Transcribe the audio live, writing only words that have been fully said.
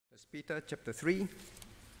1 Peter chapter 3.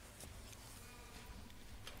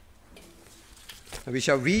 We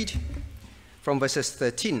shall read from verses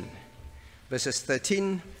 13. Verses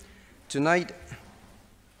 13 tonight,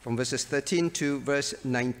 from verses 13 to verse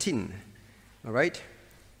 19. All right?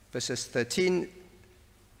 Verses 13,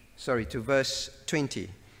 to verse 20.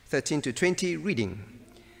 13 to 20, reading.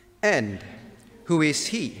 And who is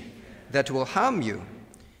he that will harm you,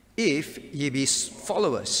 if ye be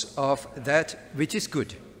followers of that which is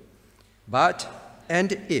good? But,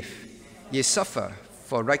 and if ye suffer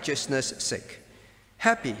for righteousness' sake,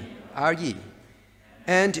 happy are ye,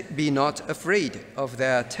 and be not afraid of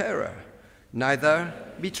their terror, neither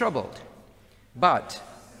be troubled, but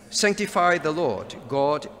sanctify the Lord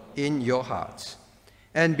God in your hearts,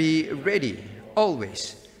 and be ready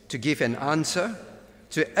always to give an answer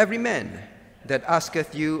to every man that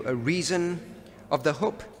asketh you a reason of the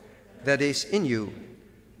hope that is in you,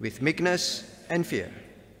 with meekness and fear,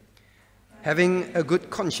 having a good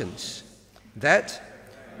conscience, that,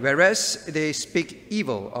 whereas they speak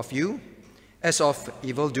evil of you, as of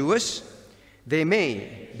evildoers, they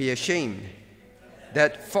may be ashamed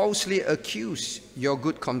that falsely accuse your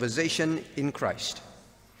good conversation in Christ.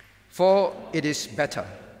 For it is better,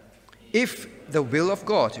 if the will of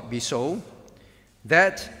God be so,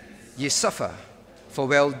 that ye suffer for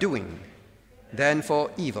well-doing, than for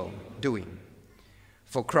evil-doing.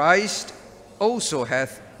 For Christ also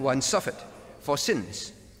hath once suffered for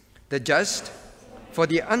sins, the just for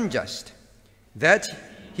the unjust, that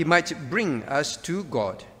he might bring us to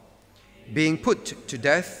God, being put to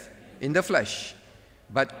death in the flesh,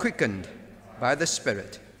 but quickened by the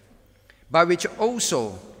Spirit, by which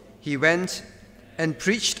also he went and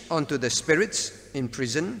preached unto the spirits in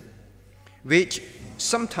prison, which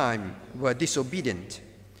sometime were disobedient,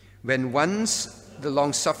 when once the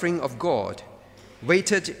long-suffering of God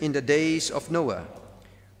waited in the days of Noah,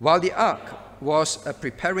 while the ark was a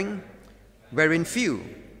preparing, wherein few,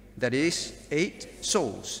 that is, 8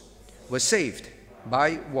 souls, were saved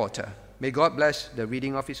by water. May God bless the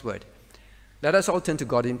reading of his word. Let us all turn to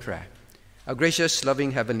God in prayer. Our gracious,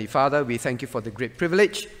 loving Heavenly Father, we thank you for the great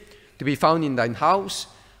privilege to be found in thine house.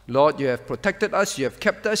 Lord, you have protected us, you have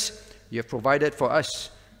kept us, you have provided for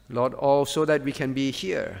us, Lord, all so that we can be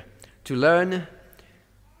here to learn,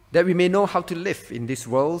 that we may know how to live in this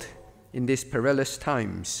world, in these perilous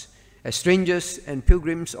times, as strangers and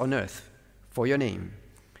pilgrims on earth, for your name.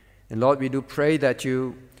 And Lord, we do pray that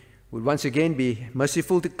you would once again be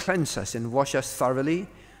merciful to cleanse us and wash us thoroughly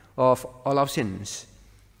of all our sins.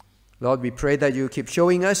 Lord, we pray that you keep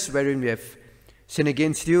showing us wherein we have sinned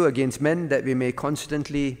against you, against men, that we may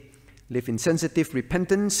constantly live in sensitive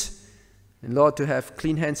repentance, and Lord, to have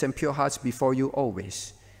clean hands and pure hearts before you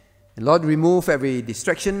always. And Lord, remove every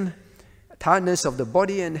distraction, tiredness of the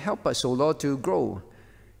body, and help us, O Lord, to grow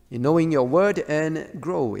in knowing your word and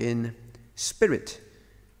grow in spirit.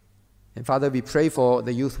 And Father, we pray for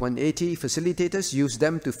the Youth 180 facilitators. Use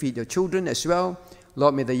them to feed your children as well.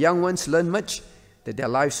 Lord, may the young ones learn much, that their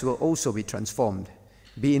lives will also be transformed.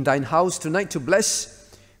 Be in thine house tonight to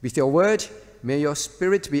bless with your word. May your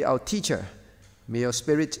Spirit be our teacher. May your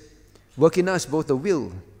Spirit work in us both the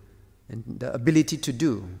will and the ability to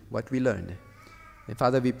do what we learn. And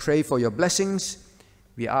Father, we pray for your blessings.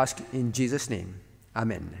 We ask in Jesus' name.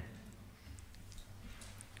 Amen.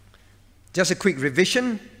 Just a quick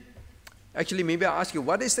revision. Actually, maybe I'll ask you,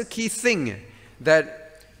 what is the key thing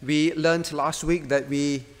that we learned last week that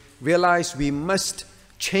we realized we must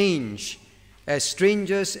change as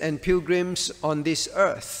strangers and pilgrims on this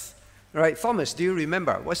earth? Right, Thomas, do you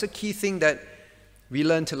remember? What's the key thing that we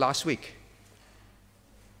learned last week?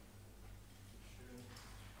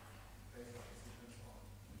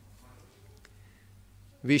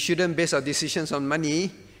 We shouldn't base our decisions on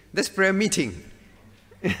money. That's prayer meeting.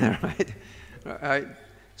 Right? Right.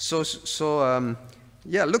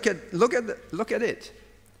 Yeah, look at it.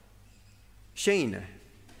 Shane.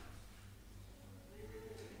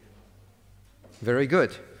 Very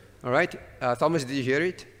good. All right. Thomas, did you hear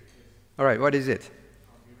it? All right, what is it?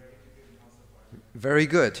 Very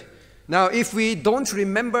good. Now, if we don't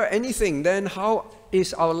remember anything, then how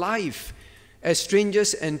is our life as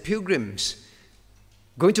strangers and pilgrims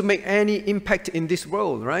going to make any impact in this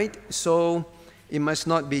world, right? So it must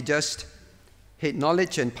not be just head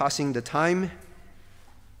knowledge and passing the time.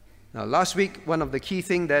 Now, last week, one of the key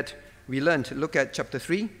things that we learned, look at chapter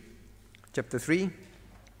 3. Chapter 3.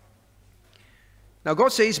 Now,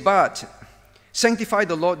 God says, but sanctify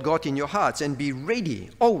the Lord God in your hearts, and be ready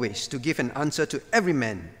always to give an answer to every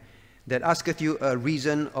man that asketh you a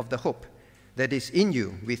reason of the hope that is in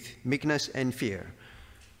you, with meekness and fear.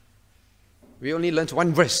 We only learned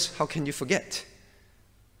one verse. How can you forget?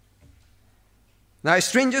 Now, as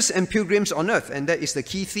strangers and pilgrims on earth, and that is the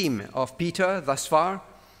key theme of Peter thus far,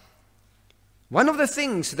 one of the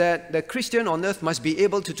things that the Christian on earth must be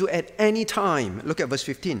able to do at any time, look at verse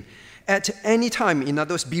 15, at any time, in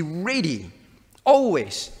other words, be ready,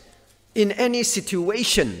 always, in any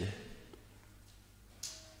situation.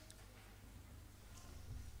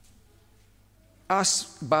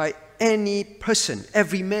 Asked by any person,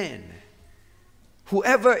 every man,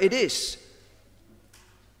 whoever it is,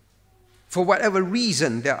 for whatever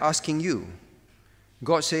reason they're asking you,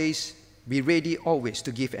 God says, be ready always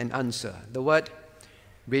to give an answer. The word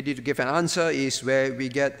ready to give an answer is where we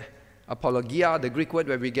get apologia, the Greek word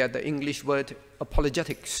where we get the English word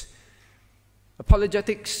apologetics.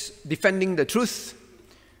 Apologetics, defending the truth,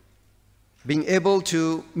 being able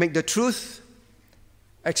to make the truth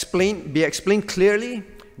be explained clearly.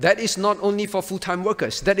 That is not only for full-time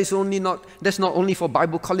workers. That's not only for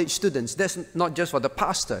Bible college students. That's not just for the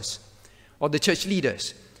pastors or the church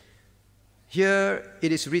leaders. Here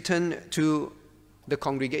it is written to the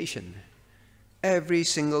congregation. Every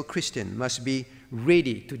single Christian must be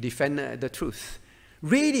ready to defend the truth,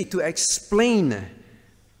 ready to explain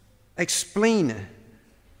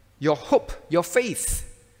your hope, your faith,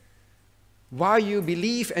 why you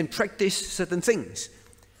believe and practice certain things.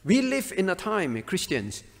 We live in a time,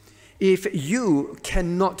 Christians, if you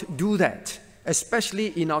cannot do that, especially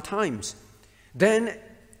in our times, then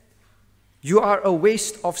you are a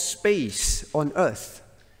waste of space on earth.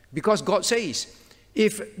 Because God says,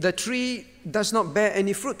 if the tree does not bear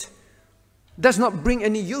any fruit, does not bring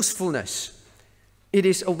any usefulness, it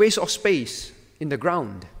is a waste of space in the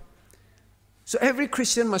ground. So every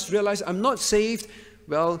Christian must realize, I'm not saved,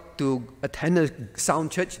 well, to attend a sound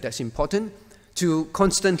church, that's important, to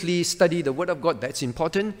constantly study the Word of God, that's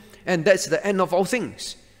important, and that's the end of all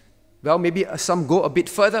things. Well, maybe some go a bit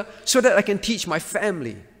further, so that I can teach my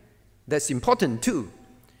family. That's important too.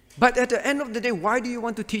 But at the end of the day, why do you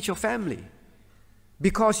want to teach your family?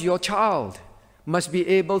 Because your child must be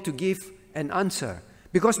able to give an answer.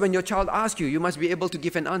 Because when your child asks you, you must be able to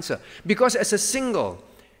give an answer. Because as a single,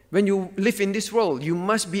 when you live in this world, you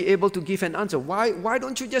must be able to give an answer. Why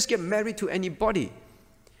don't you just get married to anybody?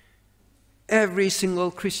 Every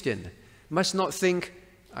single Christian must not think,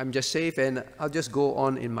 I'm just saved and I'll just go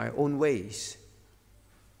on in my own ways.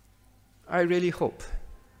 I really hope.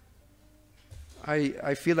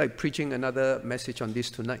 I feel like preaching another message on this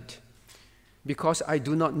tonight, because I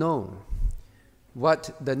do not know what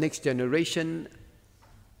the next generation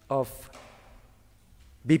of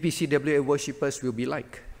BPCWA worshippers will be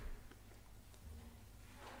like.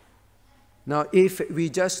 Now, if we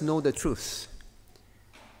just know the truth,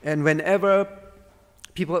 and whenever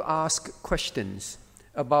people ask questions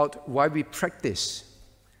about why we practice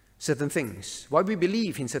certain things, why we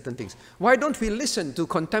believe in certain things, why don't we listen to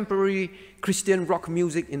contemporary Christian rock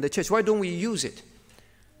music in the church? Why don't we use it?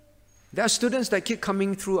 There are students that keep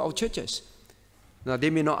coming through our churches. Now,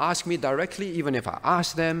 they may not ask me directly. Even if I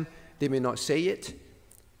ask them, they may not say it,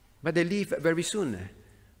 but they leave very soon.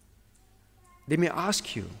 They may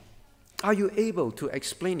ask you, are you able to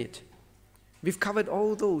explain it? We've covered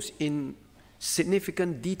all those in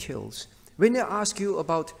significant details. When they ask you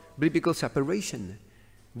about biblical separation,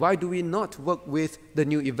 why do we not work with the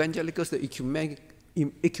new evangelicals, the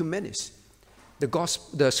ecumenists,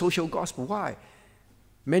 the social gospel? Why?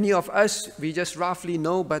 Many of us, we just roughly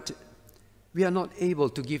know, but we are not able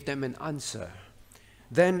to give them an answer.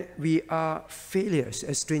 Then we are failures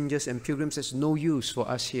as strangers and pilgrims. There's no use for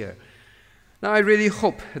us here. Now, I really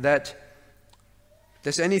hope that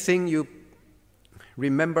there's anything you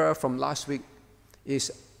remember from last week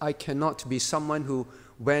is I cannot be someone who,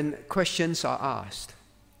 when questions are asked,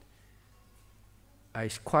 I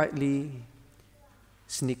quietly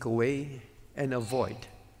sneak away and avoid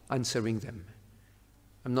answering them.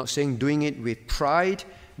 I'm not saying doing it with pride,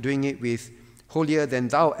 doing it with holier than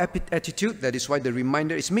thou attitude. That is why the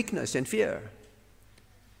reminder is meekness and fear.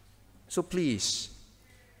 So please,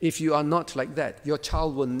 if you are not like that, your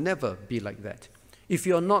child will never be like that. If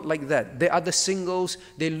you are not like that, the other singles,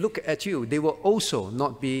 they look at you, they will also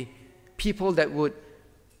not be people that would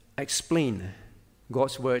explain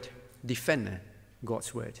God's word, defend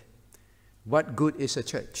God's word. What good is a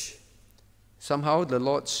church? Somehow the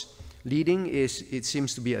Lord's leading is, it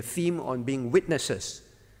seems to be a theme on being witnesses.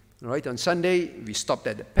 Right? On Sunday, we stopped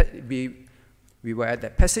at we were at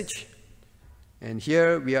that passage, and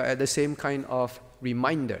here we are at the same kind of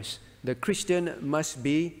reminders. The Christian must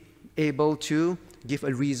be able to give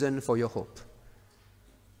a reason for your hope.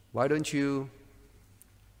 Why don't you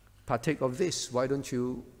partake of this? Why don't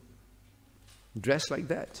you dress like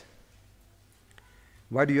that?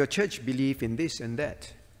 Why do your church believe in this and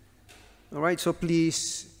that? All right, so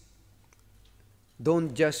please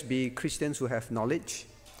don't just be Christians who have knowledge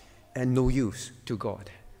and no use to God.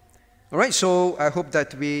 All right, so I hope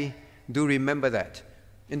that we do remember that.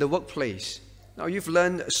 In the workplace, now you've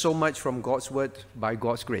learned so much from God's word by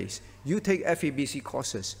God's grace. You take FEBC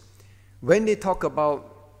courses. When they talk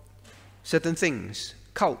about certain things,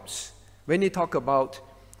 cults, when they talk about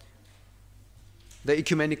the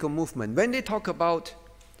ecumenical movement, when they talk about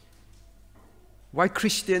why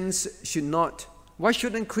Christians should not, why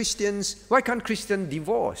can't Christians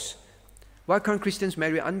divorce? Why can't Christians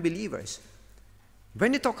marry unbelievers?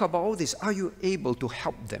 When they talk about all this, are you able to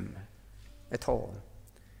help them at all?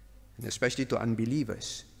 And especially to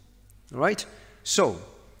unbelievers. All right? So,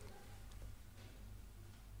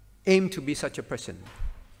 aim to be such a person.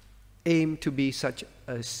 Aim to be such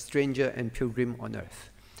a stranger and pilgrim on earth.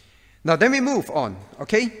 Now then we move on,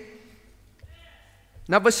 okay?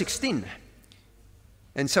 Now verse 16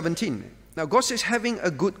 and 17. Now God says, having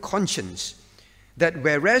a good conscience, that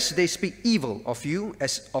whereas they speak evil of you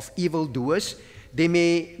as of evildoers, they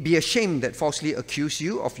may be ashamed that falsely accuse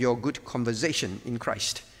you of your good conversation in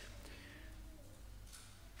Christ.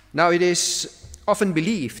 Now it is often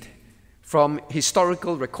believed from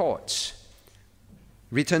historical records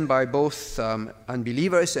written by both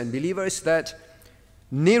unbelievers and believers that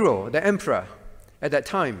Nero, the emperor at that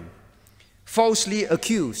time, falsely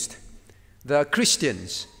accused the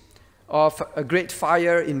Christians of a great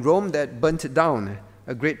fire in Rome that burnt down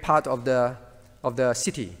a great part of the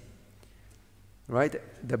city. Right?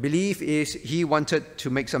 The belief is he wanted to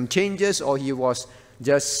make some changes, or he was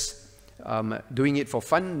just doing it for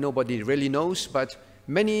fun. Nobody really knows, but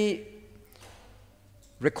many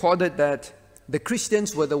recorded that the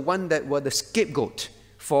Christians were the one that were the scapegoat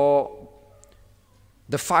for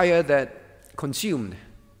the fire that consumed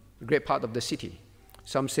a great part of the city.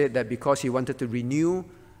 Some said that because he wanted to renew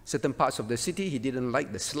certain parts of the city, he didn't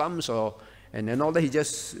like the slums and all that, he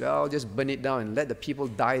just burn it down and let the people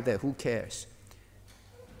die there, who cares?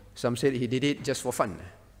 Some said he did it just for fun.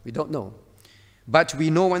 We don't know. But we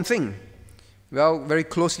know one thing. Well, very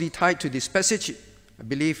closely tied to this passage, I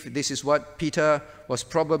believe this is what Peter was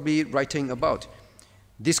probably writing about.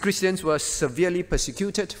 These Christians were severely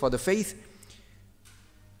persecuted for the faith.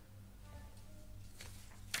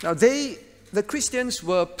 Now the Christians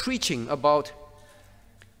were preaching about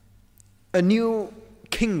a new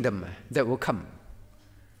kingdom that will come.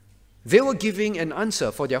 They were giving an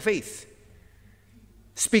answer for their faith,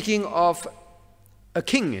 speaking of a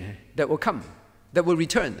king that will come, that will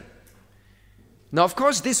return. Now, of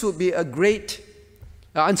course, this would be a great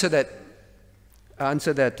answer that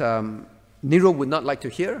Nero would not like to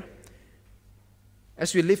hear.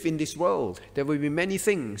 As we live in this world, there will be many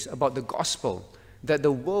things about the gospel that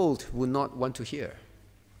the world would not want to hear.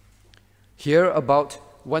 Hear about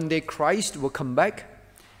one day Christ will come back,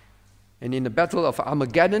 and in the battle of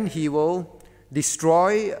Armageddon, he will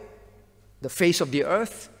destroy the face of the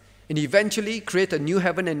earth and eventually create a new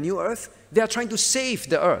heaven and new earth. They are trying to save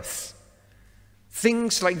the earth.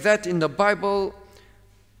 Things like that in the Bible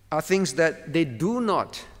are things that they do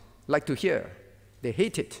not like to hear. They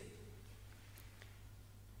hate it.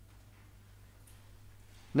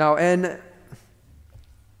 Now, and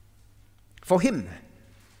for him,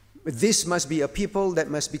 this must be a people that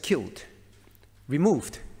must be killed,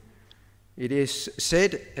 removed. It is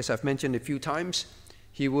said, as I've mentioned a few times,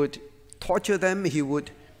 he would torture them, he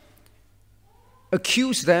would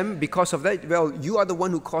accuse them because of that. Well, you are the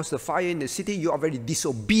one who caused the fire in the city, you are very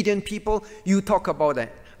disobedient people, you talk about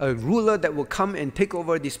a ruler that will come and take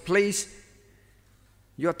over this place,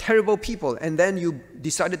 you are terrible people, and then you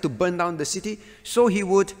decided to burn down the city. So he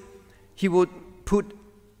would put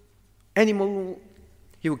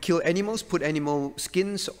he would kill animals, put animal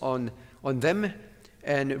skins on them,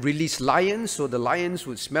 and release lions, so the lions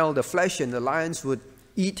would smell the flesh and the lions would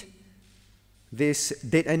eat these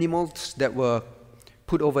dead animals that were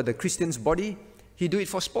put over the Christian's body. He do it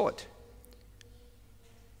for sport.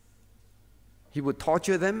 He would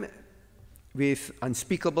torture them with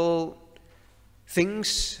unspeakable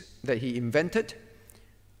things that he invented.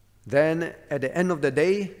 Then at the end of the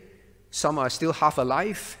day, some are still half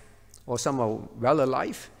alive or some are well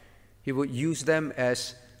alive. He would use them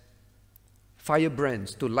as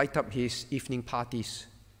firebrands to light up his evening parties.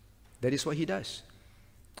 That is what he does.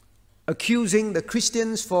 Accusing the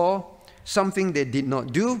Christians for something they did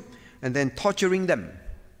not do, and then torturing them,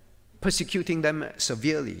 persecuting them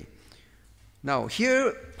severely. Now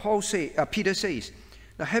here Peter says,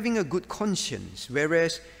 now having a good conscience,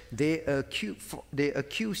 whereas they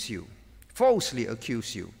accuse you, falsely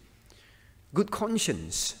accuse you. Good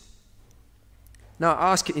conscience. Now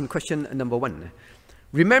ask in question number 1,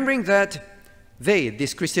 remembering that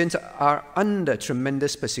these Christians, are under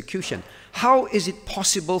tremendous persecution. How is it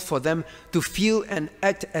possible for them to feel and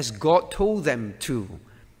act as God told them to?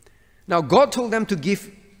 Now, God told them to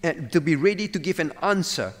be ready to give an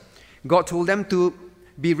answer. God told them to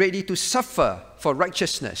be ready to suffer for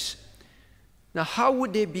righteousness. Now, how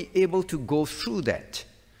would they be able to go through that?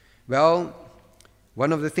 Well,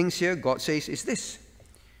 one of the things here God says is this: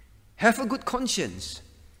 have a good conscience.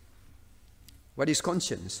 What is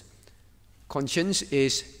conscience? Conscience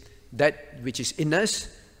is that which is in us,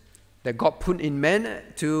 that God put in man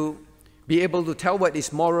to be able to tell what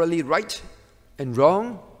is morally right and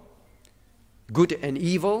wrong, good and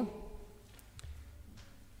evil.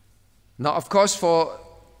 Now, of course, for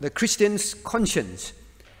the Christian's conscience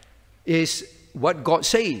is what God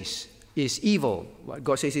says is evil, what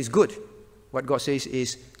God says is good, what God says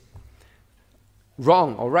is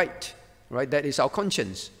wrong or right, right? That is our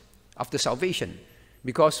conscience after salvation.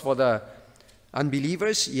 Because for the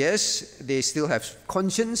unbelievers, yes, they still have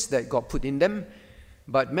conscience that God put in them,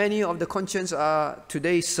 but many of the conscience are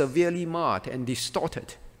today severely marred and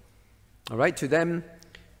distorted. All right, to them,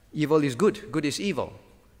 evil is good, good is evil.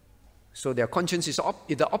 So their conscience is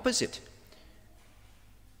the opposite.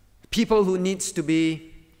 People who needs to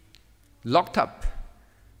be locked up.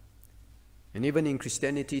 And even in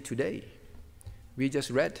Christianity today, we just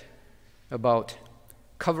read about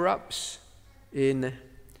cover-ups in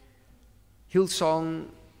Hillsong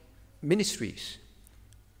Ministries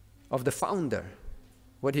of the founder,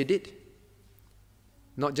 what he did.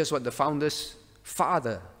 Not just what the founder's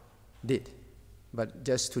father did, but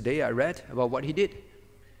just today I read about what he did.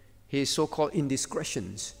 His so-called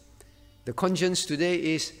indiscretions. The conscience today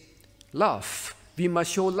is love. We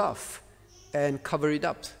must show love and cover it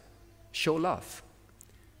up. Show love.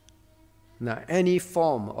 Now, any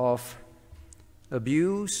form of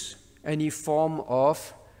abuse, any form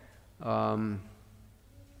of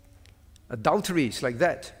adulteries like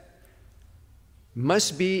that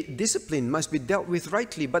must be disciplined, must be dealt with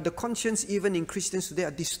rightly. But the conscience, even in Christians today,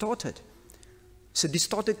 are distorted. It's a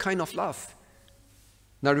distorted kind of love.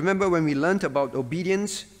 Now remember, when we learned about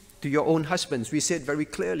obedience to your own husbands, we said very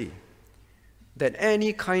clearly that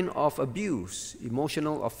any kind of abuse,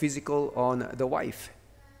 emotional or physical, on the wife,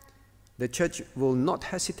 the church will not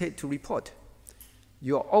hesitate to report.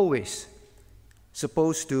 You are always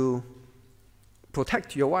supposed to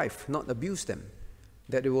protect your wife, not abuse them.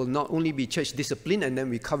 That it will not only be church discipline and then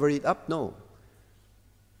we cover it up, no.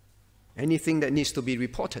 Anything that needs to be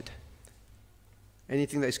reported,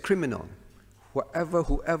 anything that is criminal,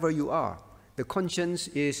 whoever you are, the conscience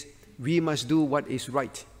is we must do what is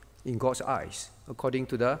right in God's eyes, according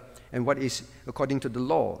to the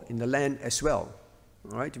law in the land as well.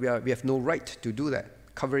 All right, we have no right to do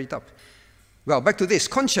that. Cover it up. Well, back to this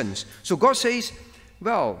conscience. So God says,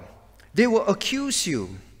 well, they will accuse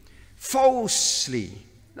you falsely.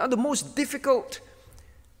 Now, the most difficult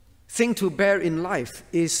thing to bear in life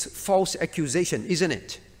is false accusation, isn't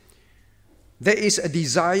it? There is a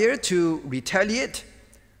desire to retaliate,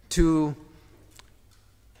 to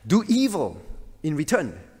do evil in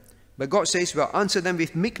return. But God says, well, answer them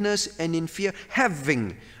with meekness and in fear,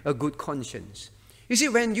 having a good conscience. You see,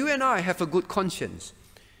 when you and I have a good conscience,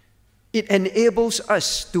 it enables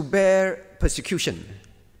us to bear persecution.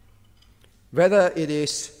 Whether it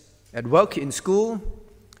is at work, in school,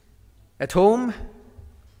 at home,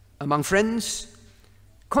 among friends,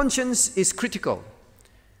 conscience is critical.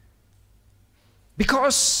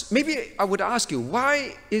 Because maybe I would ask you,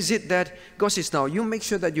 why is it that God says, now you make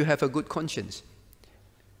sure that you have a good conscience?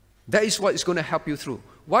 That is what is going to help you through.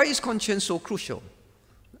 Why is conscience so crucial?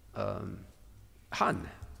 Han,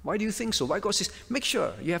 why do you think so? Why God says, make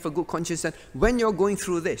sure you have a good conscience that when you're going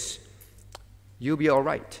through this, you'll be all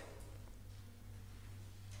right.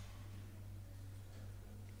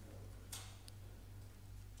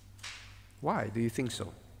 Why do you think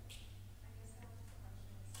so?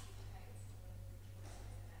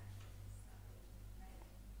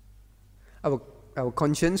 Our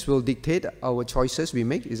conscience will dictate our choices we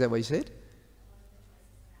make. Is that what you said?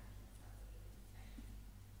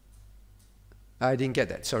 I didn't get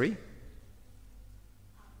that. Sorry.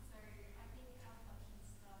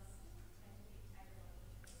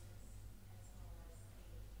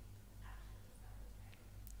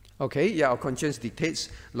 Okay, yeah, our conscience dictates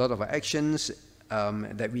a lot of our actions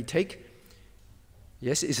that we take.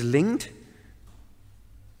 Yes, it's linked.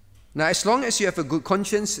 Now, as long as you have a good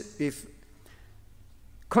conscience, if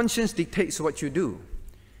conscience dictates what you do,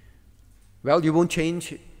 well, you won't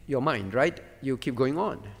change your mind, right? You keep going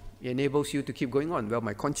on. It enables you to keep going on. Well,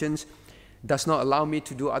 my conscience does not allow me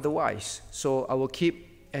to do otherwise, so I will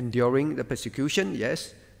keep enduring the persecution.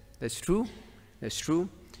 Yes, that's true. That's true.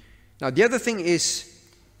 Now, the other thing is,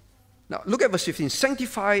 now look at verse 15.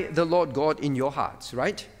 Sanctify the Lord God in your hearts,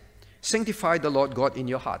 right? Sanctify the Lord God in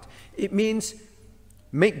your heart. It means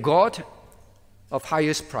make God of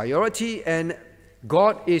highest priority, and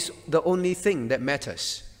God is the only thing that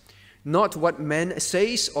matters. Not what man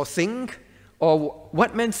says or think, or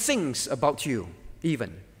what man thinks about you,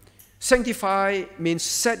 even. Sanctify means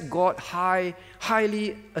set God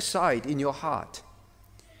highly aside in your heart.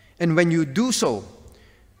 And when you do so,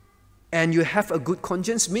 and you have a good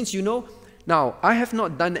conscience, means you know, now, I have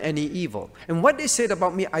not done any evil. And what they said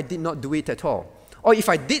about me, I did not do it at all. Or if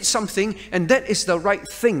I did something, and that is the right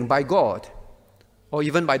thing by God, or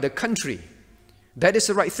even by the country, that is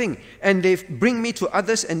the right thing. And they bring me to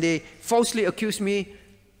others, and they falsely accuse me.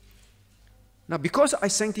 Now, because I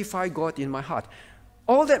sanctify God in my heart,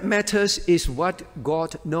 all that matters is what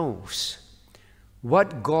God knows,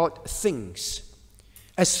 what God thinks.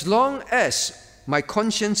 As long as my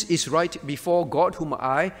conscience is right before God, whom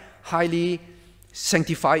I highly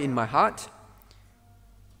sanctify in my heart,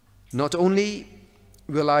 not only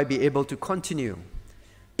will I be able to continue,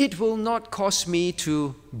 it will not cause me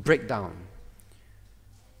to break down.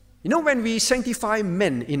 You know, when we sanctify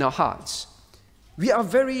men in our hearts, we are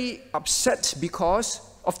very upset because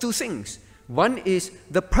of two things. One is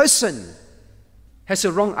the person has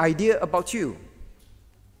a wrong idea about you.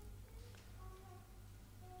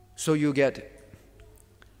 So you get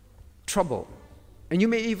trouble. And you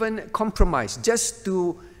may even compromise just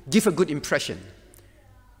to give a good impression.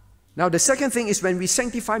 Now, the second thing is when we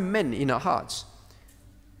sanctify men in our hearts,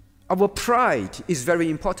 our pride is very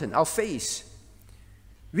important, our face.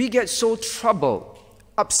 We get so troubled,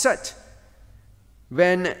 upset,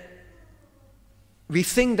 when we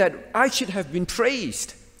think that I should have been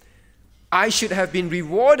praised, I should have been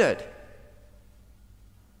rewarded,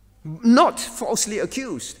 not falsely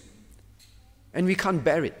accused, and we can't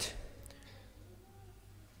bear it.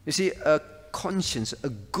 You see, a conscience, a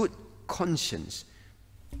good conscience.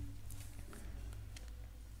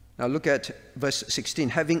 Now look at verse 16.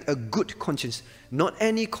 Having a good conscience, not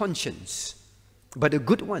any conscience, but a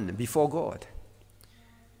good one before God,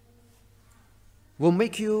 will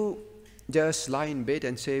make you just lie in bed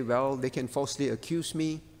and say, well, they can falsely accuse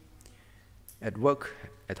me at work,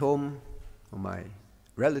 at home, or my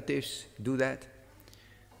relatives do that.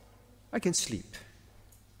 I can sleep.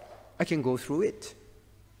 I can go through it.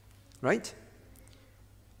 Right?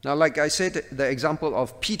 Now, like I said, the example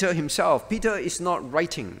of Peter himself. Peter is not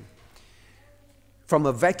writing from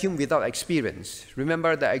a vacuum without experience.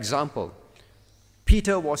 Remember the example.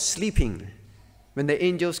 Peter was sleeping when the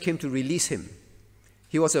angels came to release him.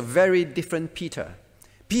 He was a very different Peter.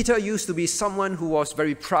 Peter used to be someone who was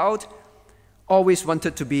very proud, always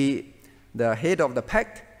wanted to be the head of the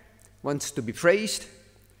pack, wants to be praised.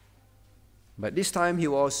 But this time he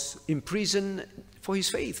was imprisoned for his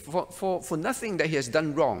faith, for nothing that he has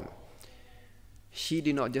done wrong. He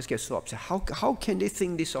did not just get so upset. How can they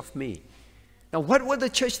think this of me? Now, what will the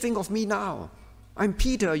church think of me now? I'm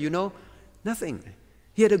Peter, you know. Nothing.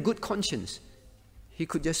 He had a good conscience. He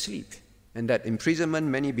could just sleep. And that imprisonment,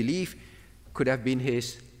 many believe, could have been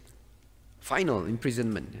his final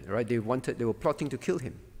imprisonment. Right? They were plotting to kill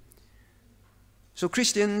him. So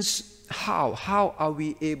Christians, how are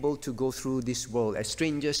we able to go through this world as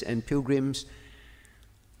strangers and pilgrims?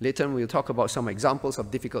 Later on we'll talk about some examples of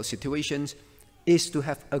difficult situations, is to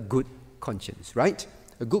have a good conscience, right?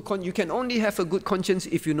 You can only have a good conscience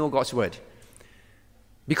if you know God's word.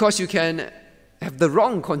 Because you can have the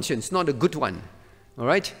wrong conscience, not a good one, all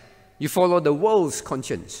right? You follow the world's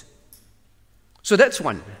conscience. So that's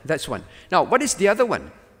one. Now, what is the other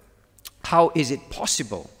one? How is it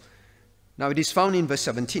possible? Now, it is found in verse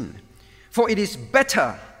 17. For it is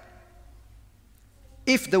better,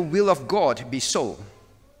 if the will of God be so,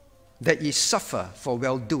 that ye suffer for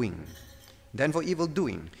well-doing than for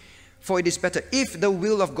evil-doing. For it is better, if the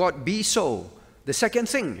will of God be so. The second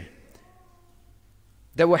thing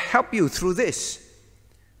that will help you through this,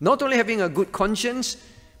 not only having a good conscience,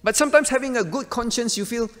 but sometimes having a good conscience, you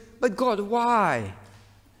feel, but God, why?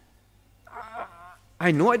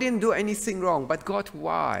 I know I didn't do anything wrong, but God,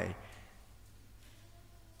 why?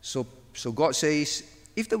 So God says,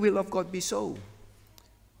 if the will of God be so.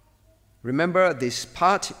 Remember, this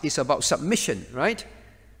part is about submission, right?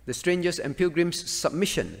 The strangers and pilgrims'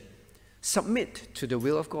 submission. Submit to the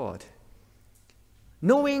will of God.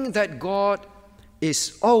 Knowing that God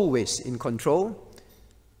is always in control.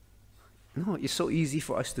 No, it's so easy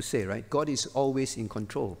for us to say, right? God is always in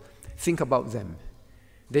control. Think about them.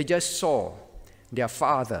 They just saw their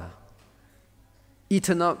father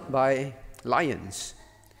eaten up by lions.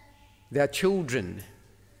 their children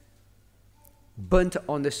burnt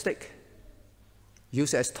on the stake,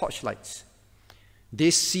 used as torchlights.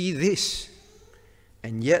 They see this,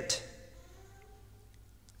 and yet,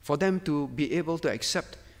 for them to be able to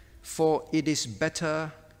accept, for it is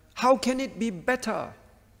better. How can it be better?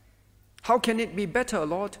 How can it be better,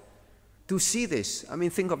 Lord, to see this? I mean,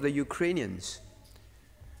 think of the Ukrainians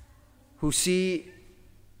who see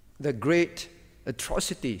the great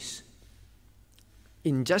atrocities,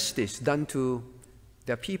 injustice done to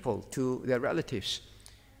their people, to their relatives.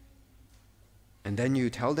 And then you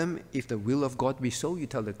tell them, if the will of God be so, you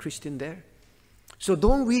tell the Christian there. So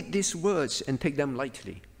don't read these words and take them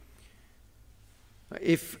lightly.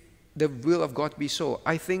 If the will of God be so,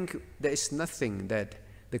 I think there is nothing that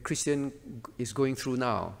the Christian is going through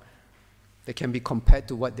now that can be compared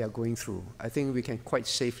to what they are going through. I think we can quite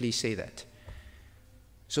safely say that.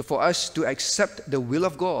 So for us to accept the will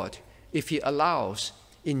of God, if He allows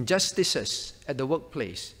injustices at the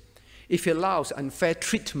workplace, if He allows unfair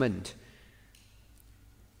treatment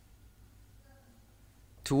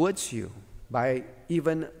towards you by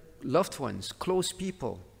even loved ones, close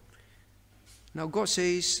people. Now God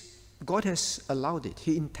says, God has allowed it.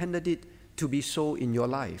 He intended it to be so in your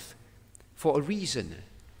life for a reason,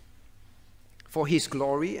 for His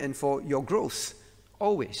glory and for your growth,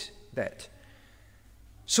 always that.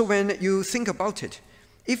 So when you think about it,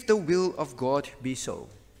 if the will of God be so,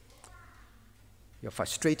 you're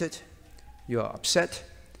frustrated, you're upset,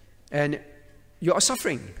 and you are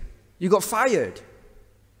suffering. You got fired.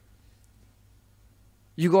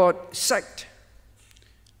 You got sacked.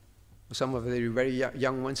 Some of the very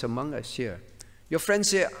young ones among us here. Your friends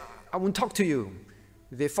say, I won't talk to you.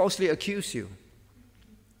 They falsely accuse you.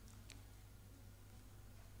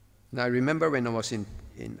 Now I remember when I was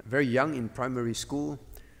very young in primary school,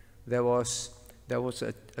 there was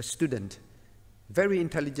a student, very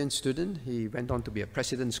intelligent student. He went on to be a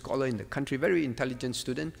president scholar in the country, very intelligent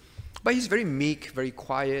student. But he's very meek, very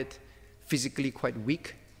quiet, physically quite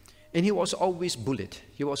weak. And he was always bullied.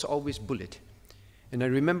 He was always bullied. And I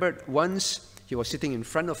remembered once he was sitting in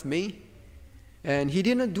front of me and he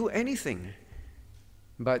didn't do anything.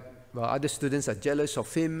 But other students are jealous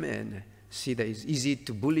of him and see that it's easy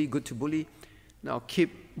to bully, good to bully. Now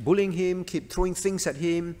keep bullying him, keep throwing things at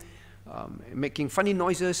him, making funny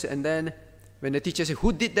noises, and then when the teacher said,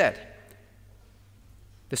 who did that?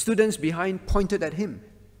 The students behind pointed at him.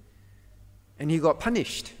 And he got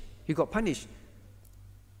punished. He got punished.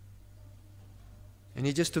 And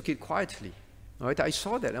he just took it quietly. All right, I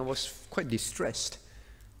saw that and I was quite distressed.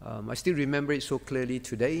 I still remember it so clearly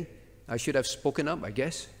today. I should have spoken up, I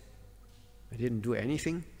guess. I didn't do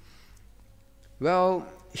anything. Well,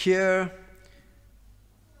 here,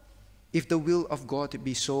 if the will of God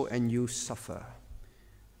be so and you suffer,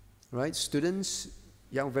 right? Students,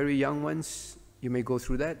 very young ones, you may go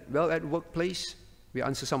through that. Well, at workplace, we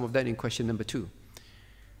answer some of that in question number 2.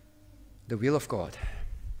 The will of God.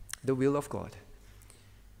 The will of God.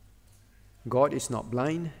 God is not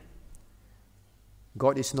blind.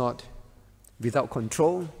 God is not without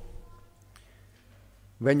control.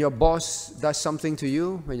 When your boss does something to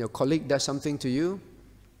you, when your colleague does something to you,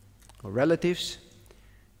 or relatives,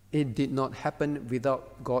 it did not happen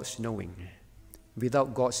without God's knowing,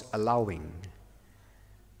 without God's allowing.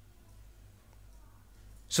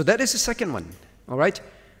 So that is the second one, all right?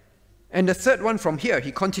 And the third one from here,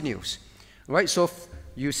 he continues, all right? So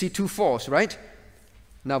you see 2 fours, right?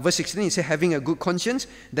 Now, verse 16, he says, having a good conscience.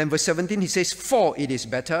 Then verse 17, he says, for it is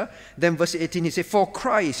better. Then verse 18, he says, for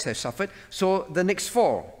Christ has suffered. So the next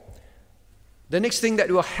 4, the next thing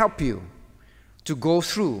that will help you to go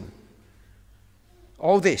through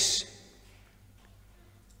all this,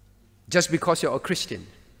 just because you're a Christian,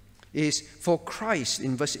 is for Christ,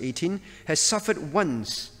 in verse 18, has suffered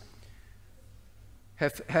once,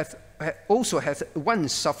 also hath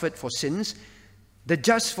once suffered for sins, the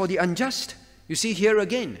just for the unjust. You see here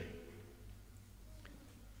again.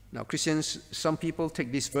 Now Christians, some people take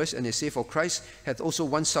this verse and they say, for Christ hath also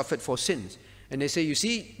once suffered for sins. And they say, you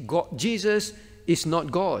see, Jesus is not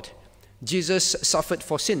God. Jesus suffered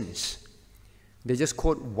for sins. They just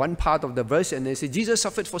quote one part of the verse and they say, Jesus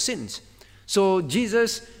suffered for sins. So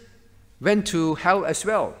Jesus went to hell as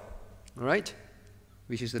well, all right?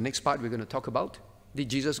 Which is the next part we're going to talk about. Did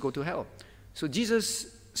Jesus go to hell? So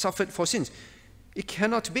Jesus suffered for sins. It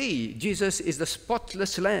cannot be. Jesus is the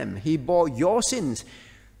spotless lamb. He bore your sins.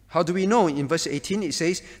 How do we know? In verse 18 it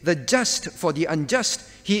says, the just for the unjust.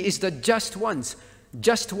 He is the just one,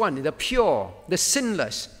 the pure, the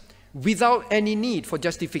sinless, without any need for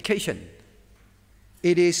justification.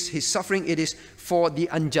 It is his suffering, it is for the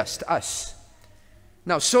unjust, us.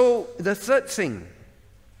 Now, so the third thing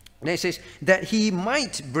And it says, that he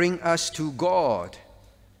might bring us to God.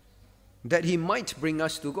 That he might bring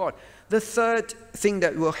us to God. The third thing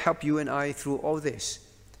that will help you and I through all this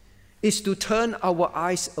is to turn our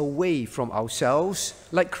eyes away from ourselves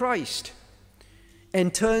like Christ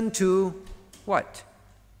and turn to what?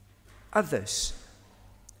 Others.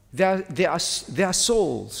 Their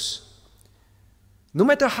souls. No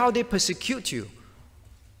matter how they persecute you,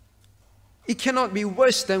 it cannot be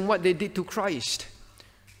worse than what they did to Christ.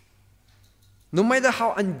 No matter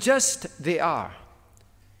how unjust they are,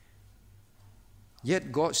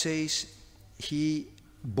 yet God says he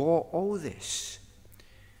bore all this.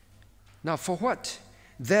 Now for what?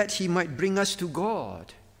 That he might bring us to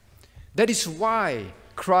God. That is why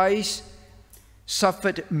Christ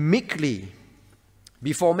suffered meekly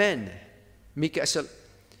before men, meek as a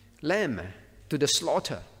lamb to the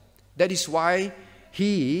slaughter. That is why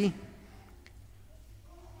he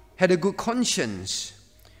had a good conscience.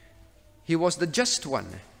 He was the just one.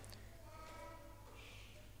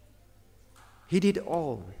 He did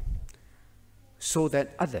all so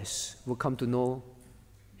that others will come to know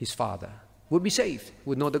his Father, would be saved,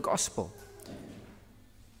 would know the gospel.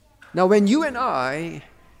 Now, when you and I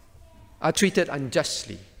are treated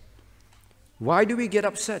unjustly, why do we get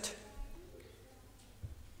upset?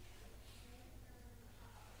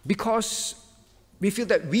 Because we feel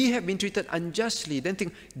that we have been treated unjustly, then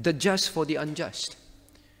think the just for the unjust,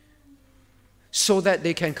 so that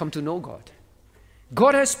they can come to know God.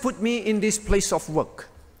 God has put me in this place of work.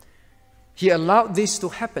 He allowed this to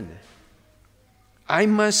happen. I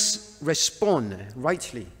must respond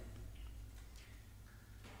rightly.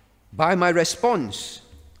 By my response,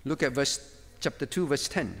 look at chapter 2, verse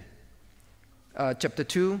 10. Chapter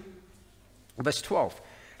 2, verse 12.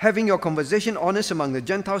 Having your conversation honest among the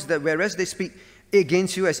Gentiles, that whereas they speak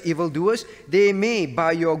against you as evildoers, they may,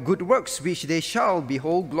 by your good works, which they shall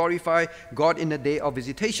behold, glorify God in the day of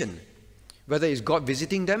visitation. Whether it's God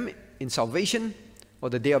visiting them in salvation or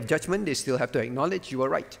the day of judgment, they still have to acknowledge you are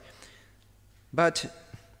right. But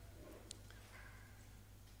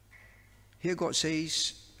here God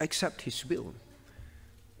says, accept his will.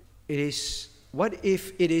 It is, what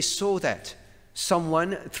if it is so that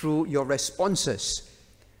someone through your responses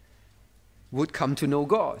would come to know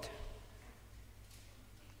God?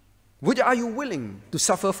 Are you willing to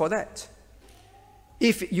suffer for that?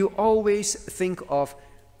 If you always think of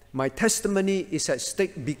my testimony is at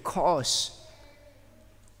stake because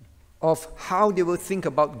of how they will think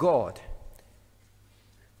about God.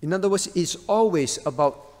 In other words, it's always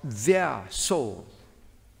about their soul.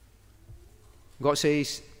 God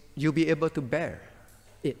says, you'll be able to bear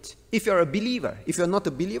it. If you're a believer, if you're not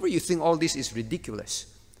a believer, you think all this is ridiculous,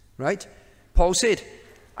 right? Paul said,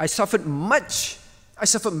 I suffered much. I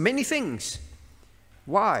suffered many things.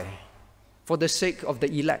 Why? For the sake of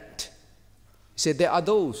the elect. He said, there are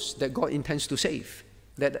those that God intends to save.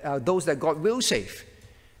 That are those that God will save.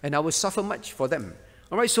 And I will suffer much for them.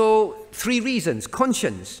 All right, so 3 reasons.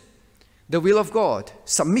 Conscience, the will of God,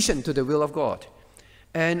 submission to the will of God,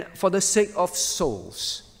 and for the sake of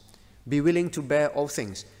souls, be willing to bear all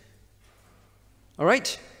things. All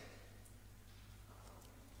right?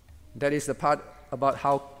 That is the part about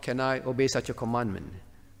how can I obey such a command.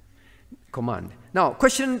 Now,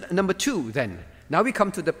 question number 2 then. Now we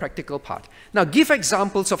come to the practical part. Now, give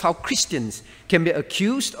examples of how Christians can be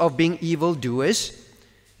accused of being evildoers,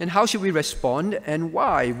 and how should we respond, and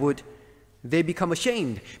why would they become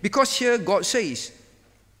ashamed? Because here God says,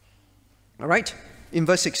 all right, in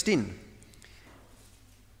verse 16,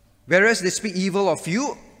 whereas they speak evil of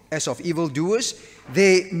you as of evildoers,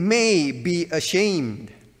 they may be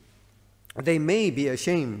ashamed. They may be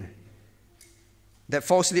ashamed that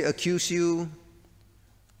falsely accuse your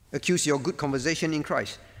good conversation in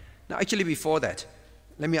Christ. Now, actually, before that,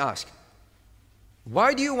 let me ask,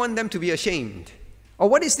 why do you want them to be ashamed? Or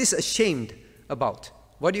what is this ashamed about?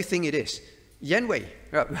 What do you think it is? Yan Wei,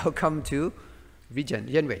 welcome to Region,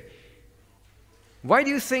 Yan Wei. Why do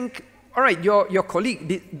you think, all right, your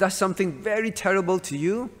colleague does something very terrible to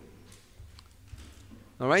you,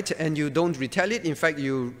 all right, and you don't retaliate. In fact,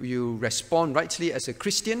 you respond rightly as a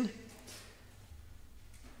Christian.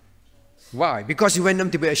 Why? Because you want them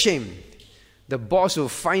to be ashamed. The boss will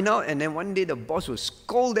find out, and then one day the boss will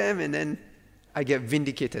scold them, and then I get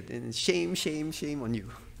vindicated. And shame, shame, shame on you.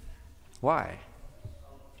 Why?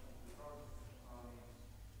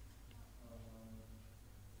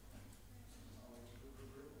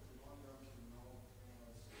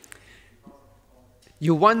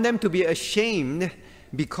 You want them to be ashamed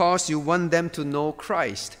because you want them to know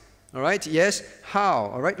Christ. All right? Yes? How?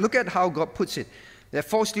 All right? Look at how God puts it. They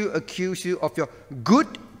falsely accuse you of your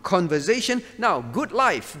good conversation. Now, good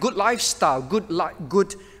life, good lifestyle,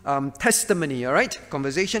 good testimony, all right?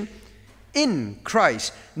 Conversation in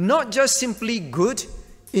Christ. Not just simply good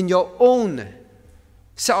in your own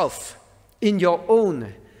self, in your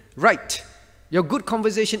own right. Your good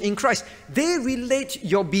conversation in Christ. They relate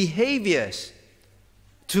your behaviors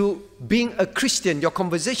to being a Christian. Your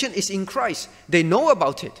conversation is in Christ. They know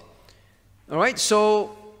about it. All right?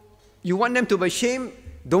 So you want them to be ashamed?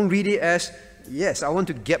 Don't read it as, yes, I want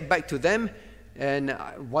to get back to them, and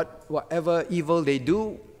whatever evil they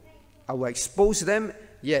do, I will expose them.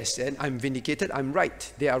 Yes, and I'm vindicated. I'm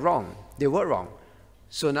right. They are wrong. They were wrong.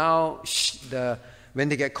 So now when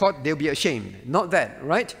they get caught, they'll be ashamed. Not that,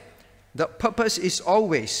 right? The purpose is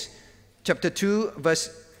always, chapter 2, verse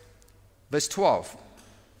 12.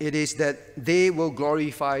 It is that they will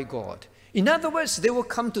glorify God. In other words, they will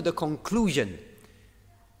come to the conclusion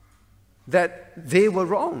that they were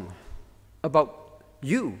wrong about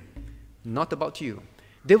you, not about you.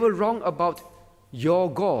 They were wrong about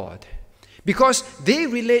your God, because they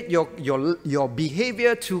relate your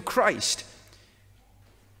behavior to Christ.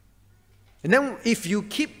 And then if you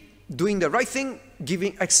keep doing the right thing,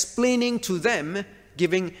 explaining to them,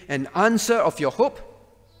 giving an answer of your hope,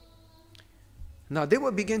 now they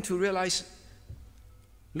will begin to realize,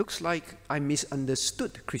 looks like I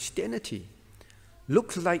misunderstood Christianity.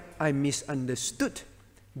 Looks like I misunderstood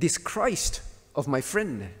this Christ of my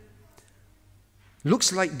friend.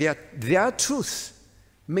 Looks like their truth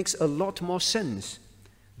makes a lot more sense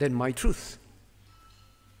than my truth.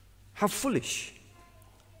 How foolish.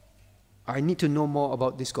 I need to know more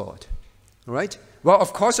about this God. All right? Well,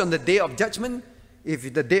 of course, on the day of judgment,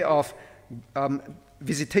 if the day of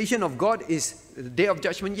visitation of God is the day of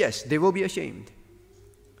judgment, yes, they will be ashamed.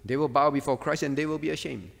 They will bow before Christ and they will be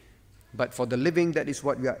ashamed. But for the living, that is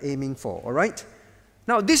what we are aiming for. All right?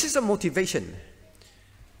 Now, this is a motivation.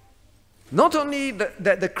 Not only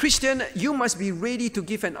that the Christian, you must be ready to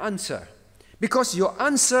give an answer. Because your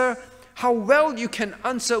answer, how well you can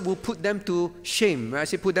answer, will put them to shame. When I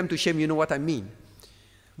say put them to shame, you know what I mean.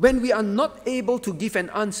 When we are not able to give an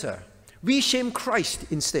answer, we shame Christ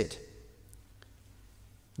instead.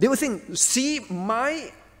 They will think, see,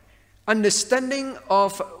 my understanding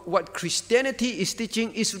of what Christianity is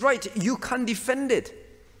teaching is right. You can't defend it.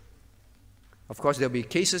 Of course, there will be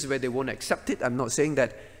cases where they won't accept it. I'm not saying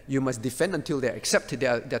that you must defend until they accept it.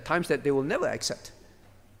 There are times that they will never accept.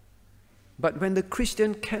 But when the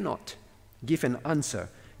Christian cannot give an answer,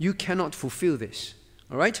 you cannot fulfill this.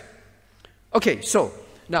 All right? Okay, so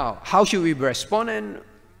now, how should we respond? And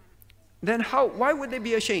then why would they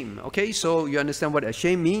be ashamed? Okay, so you understand what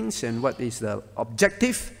ashamed means and what is the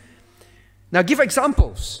objective. Now give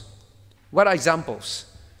examples. What are examples?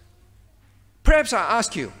 Perhaps I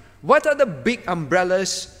ask you, what are the big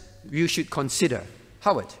umbrellas you should consider?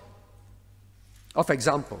 Howard, of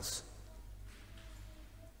examples.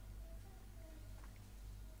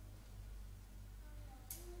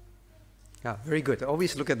 Yeah, very good.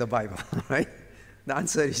 Always look at the Bible, right? The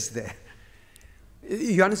answer is there.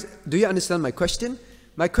 Do you understand my question?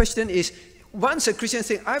 My question is, once a Christian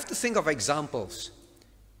says, I have to think of examples.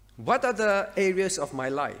 What are the areas of my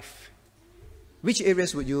life? Which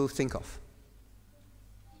areas would you think of?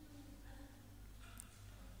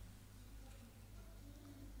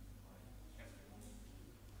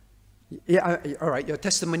 Yeah, all right. Your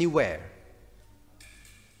testimony where?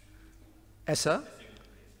 As a?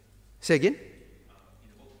 Say again?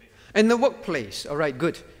 In the workplace. All right,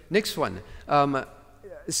 good. Next one.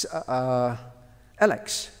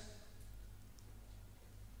 Alex.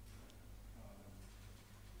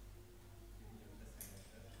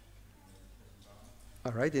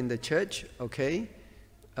 All right, in the church. Okay.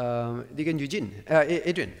 Deacon Eugene.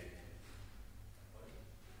 Adrian.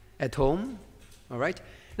 At home. All right.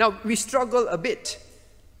 Now, we struggle a bit.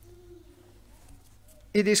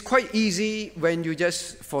 It is quite easy when you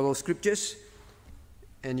just follow scriptures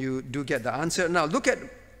and you do get the answer. Now, look at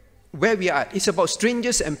where we are. It's about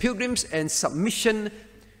strangers and pilgrims and submission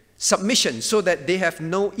so that they have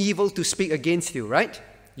no evil to speak against you, right?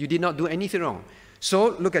 You did not do anything wrong.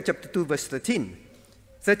 So, look at chapter 2, verse 13.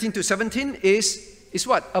 13 to 17 is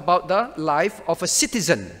what? About the life of a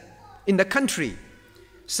citizen in the country.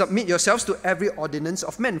 Submit yourselves to every ordinance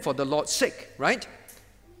of men for the Lord's sake, right?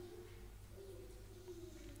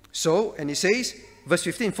 So, and he says, verse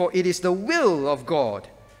 15, for it is the will of God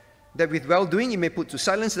that with well-doing you may put to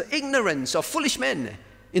silence the ignorance of foolish men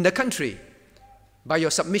in the country by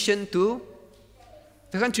your submission to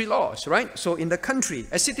the country laws, right? So in the country,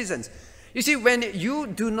 as citizens. You see, when you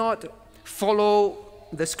do not follow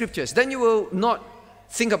the scriptures, then you will not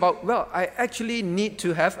think about, well, I actually need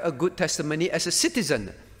to have a good testimony as a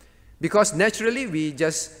citizen. Because naturally we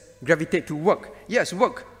just gravitate to work. Yes,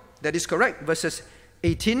 work. That is correct. Verses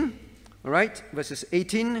 18, all right? Verses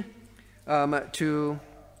 18 to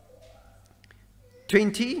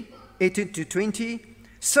 20, 18 to 20.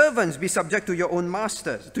 Servants, be subject to your own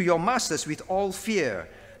masters, to your masters with all fear,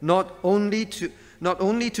 not only to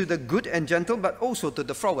the good and gentle, but also to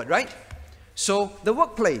the froward, right? So the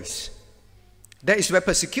workplace, that is where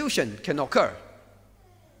persecution can occur.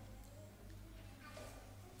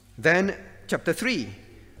 Then chapter 3,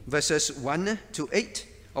 verses 1 to 8,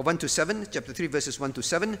 or 1 to 7, chapter 3, verses 1 to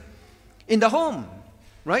 7. In the home,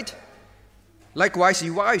 right? Likewise,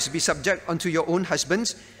 ye wives, be subject unto your own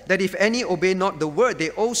husbands, that if any obey not the word, they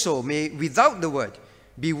also may, without the word,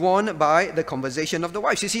 be won by the conversation of the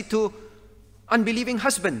wives. You see, to unbelieving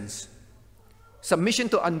husbands, submission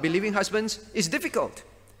to unbelieving husbands is difficult.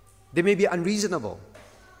 They may be unreasonable,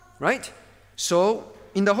 right? So,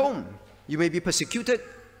 in the home, you may be persecuted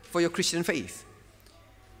for your Christian faith.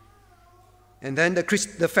 And then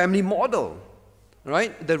the family model,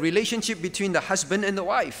 right? The relationship between the husband and the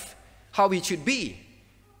wife, how it should be.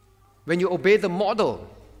 When you obey the model,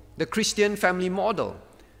 the Christian family model,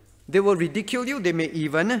 they will ridicule you. They may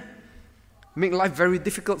even make life very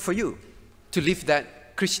difficult for you to live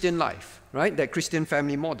that Christian life, right? That Christian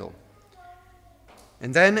family model.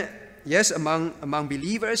 And then, yes, among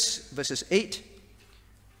believers, verses 8,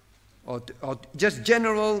 or just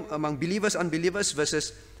general among believers, unbelievers,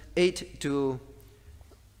 verses 8 to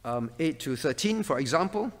 13, for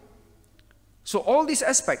example. So all these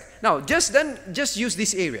aspects. Now, just use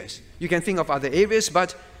these areas. You can think of other areas,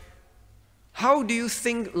 but how do you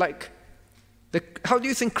think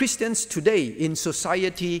Christians today in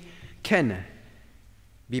society can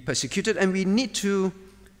be persecuted? And we need to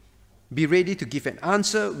be ready to give an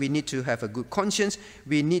answer. We need to have a good conscience.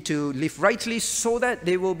 We need to live rightly so that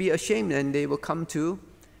they will be ashamed and they will come to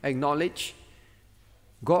acknowledge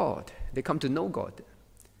God. They come to know God.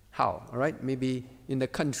 How? All right? Maybe in the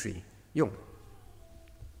country.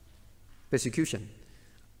 Persecution.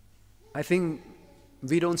 I think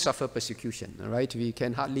we don't suffer persecution, all right? We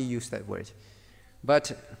can hardly use that word.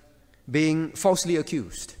 But being falsely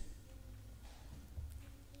accused.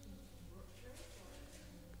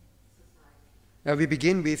 We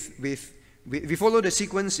begin we follow the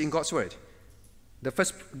sequence in God's word. The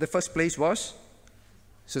first place was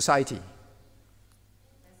society.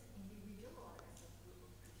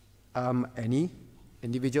 Any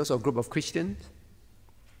individuals or group of Christians?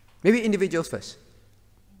 Maybe individuals first.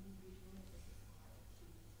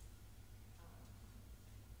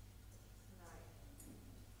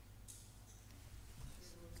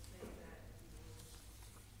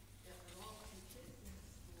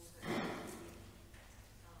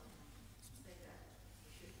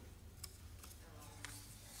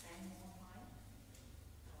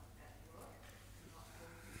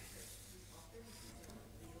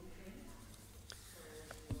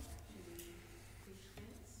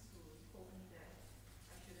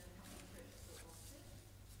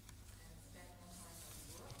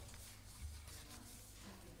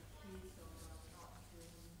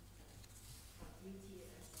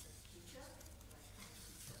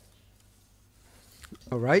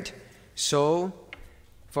 All right. So,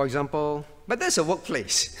 for example, but there's a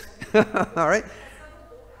workplace. All right.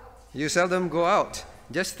 You seldom go out.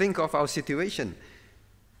 Just think of our situation.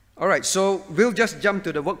 All right. So we'll just jump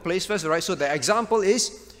to the workplace first. All right. So the example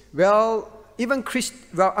is, well, even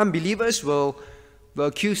unbelievers will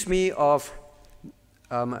accuse me of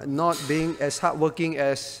not being as hardworking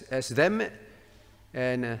as them,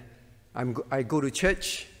 and I go to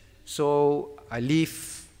church, so I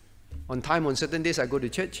leave on time on certain days. I go to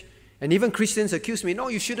church, and even Christians accuse me, no,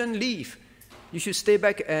 you shouldn't leave. You should stay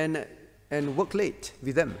back and work late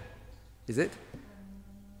with them. Is it?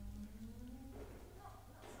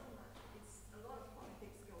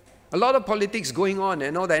 A lot of politics going on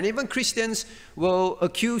and all that. And even Christians will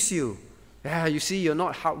accuse you. Yeah, you see, you're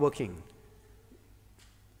not hardworking.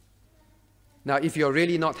 Now, if you're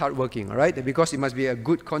really not hardworking, all right, because it must be a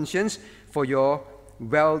good conscience for your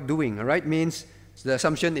well-doing, all right, means the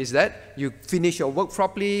assumption is that you finish your work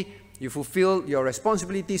properly, you fulfill your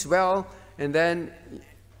responsibilities well, and then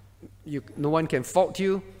no one can fault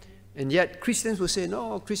you. And yet Christians will say,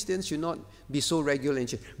 no, Christians should not be so regular in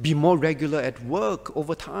church. Be more regular at work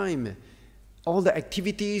over time. All the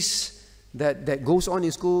activities that goes on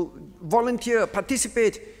in school, volunteer,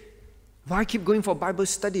 participate. Why keep going for Bible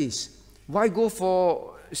studies? Why go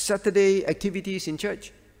for Saturday activities in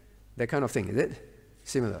church? That kind of thing, is it?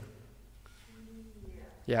 Similar.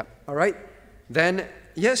 Yeah, all right. Then,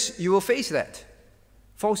 yes, you will face that.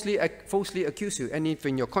 Falsely accuse you. And if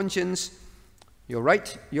in your conscience, You're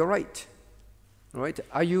right, you're right. All right?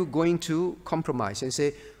 Are you going to compromise and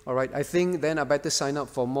say, all right, I think then I better sign up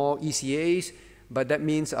for more ECAs, but that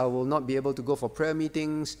means I will not be able to go for prayer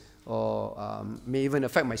meetings, or may even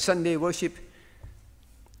affect my Sunday worship.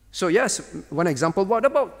 So yes, one example. What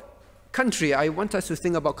about country? I want us to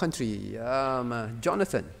think about country.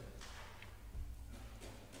 Jonathan.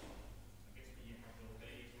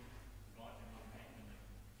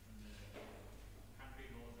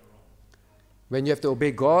 When you have to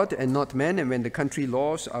obey God and not man, and when the country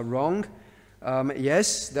laws are wrong,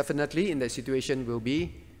 yes, definitely in that situation will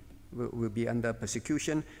be under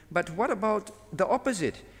persecution. But what about the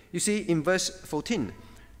opposite? You see in verse 14,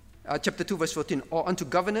 chapter 2, verse 14, or unto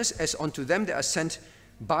governors as unto them that are sent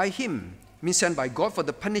by him, means sent by God for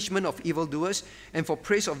the punishment of evildoers and for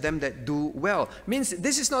praise of them that do well. Means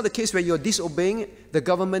this is not the case where you're disobeying the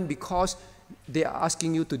government because they are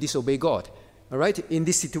asking you to disobey God. All right? In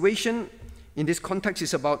this situation, in this context,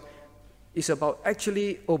 it's about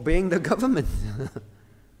actually obeying the government.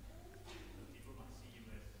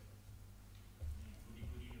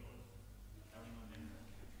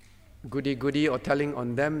 Goody or telling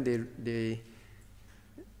on them.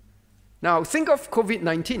 Now think of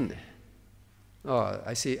COVID-19. Oh,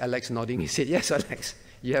 I see Alex nodding. He said, yes, Alex,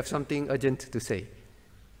 you have something urgent to say.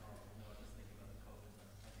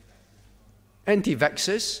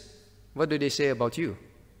 Anti-vaxxers, what do they say about you?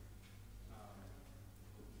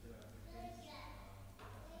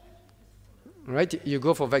 Right? You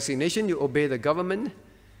go for vaccination, you obey the government,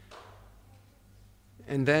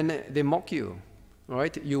 and then they mock you. All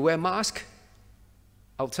right? You wear mask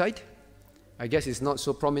outside. I guess it's not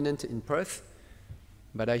so prominent in Perth,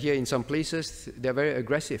 but I hear in some places they're very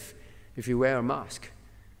aggressive if you wear a mask.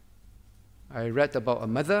 I read about a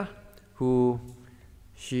mother who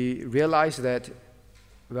she realized that,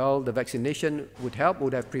 well, the vaccination would help,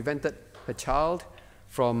 would have prevented her child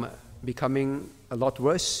from becoming a lot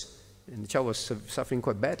worse. And the child was suffering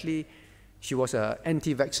quite badly. She was an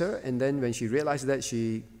anti-vaxxer, and then when she realized that,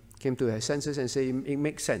 she came to her senses and said, it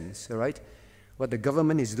makes sense, all right? What the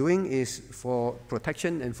government is doing is for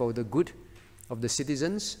protection and for the good of the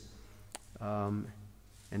citizens.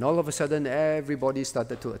 And all of a sudden, everybody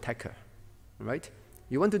started to attack her, all right?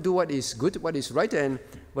 You want to do what is good, what is right, and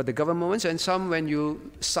what the government wants, and some, when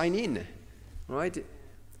you sign in, all right,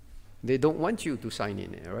 they don't want you to sign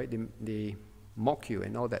in, all right? They mock you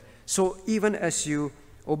and all that. So even as you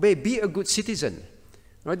obey, be a good citizen.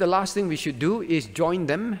 Right? The last thing we should do is join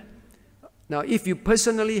them. Now, if you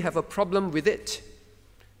personally have a problem with it,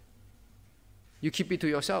 you keep it to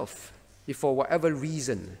yourself. If for whatever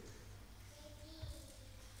reason,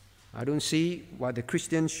 I don't see why the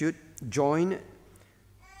Christians should join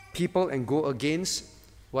people and go against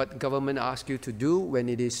what government asks you to do when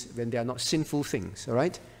they are not sinful things. All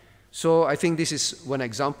right? So I think this is one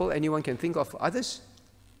example. Anyone can think of others?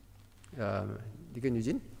 Deacon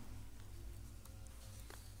Eugene?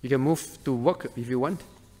 You can move to work if you want.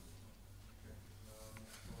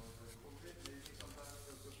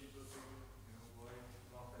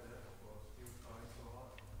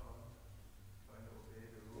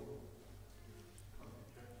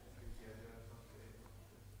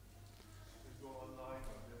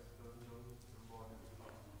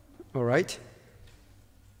 All right.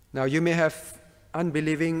 Now, you may have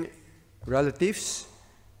unbelieving relatives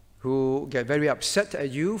who get very upset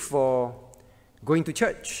at you for going to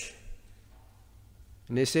church.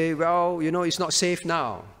 And they say, well, you know, it's not safe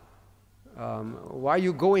now. Why are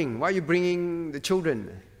you going? Why are you bringing the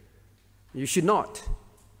children? You should not.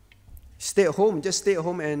 Stay at home. Just stay at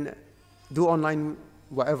home and do online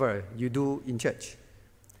whatever you do in church.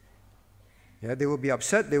 Yeah, they will be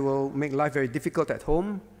upset. They will make life very difficult at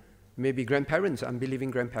home. Maybe grandparents,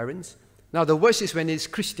 unbelieving grandparents. Now, the worst is when it's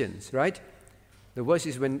Christians, right? The worst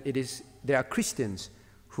is when there are Christians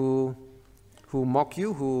who mock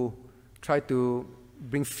you, who try to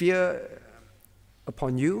bring fear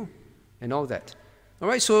upon you and all that. All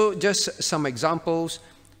right, so just some examples.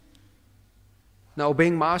 Now,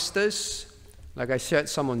 obeying masters, like I shared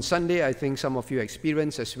some on Sunday, I think some of you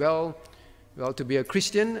experience as well. Well, to be a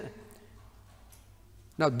Christian,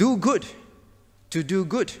 now do good, to do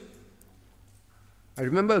good. I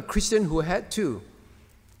remember a Christian who had to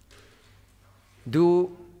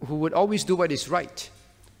who would always do what is right.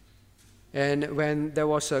 And when there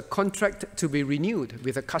was a contract to be renewed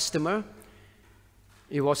with a customer,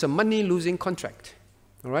 it was a money-losing contract,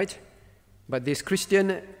 all right? But this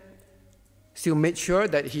Christian still made sure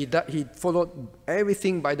that he followed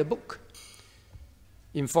everything by the book.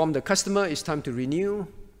 Inform the customer it's time to renew.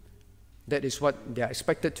 That is what they are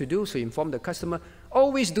expected to do, so inform the customer.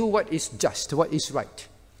 Always do what is just, what is right.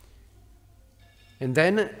 and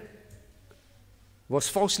then was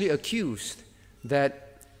falsely accused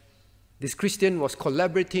that this Christian was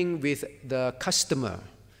collaborating with the customer.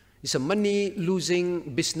 It's a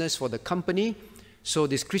money-losing business for the company, so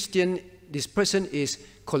this person is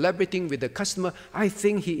collaborating with the customer. I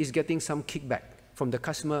think he is getting some kickback from the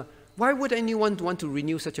customer. Why would anyone want to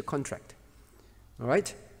renew such a contract? All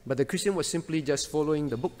right? But the Christian was simply just following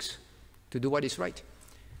the books to do what is right.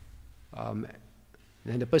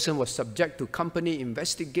 And the person was subject to company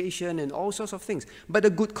investigation and all sorts of things. But a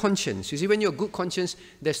good conscience. You see, when you're a good conscience,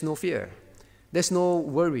 there's no fear. There's no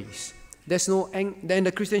worries. There's no then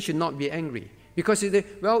the Christian should not be angry. Because,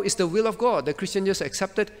 it's the will of God. The Christian just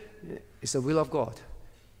accepted, it's the will of God.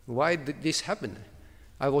 Why did this happen?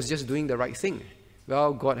 I was just doing the right thing.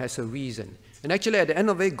 Well, God has a reason. And actually, at the end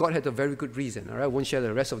of it, God had a very good reason. All right? I won't share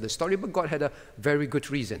the rest of the story, but God had a very good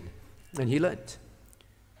reason. And he learned.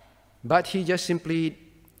 But he just simply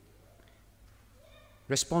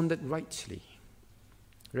responded rightly.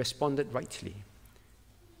 Responded rightly.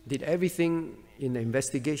 Did everything in the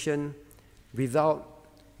investigation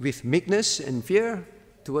with meekness and fear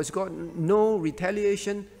towards God. No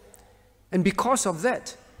retaliation. And because of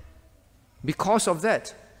that,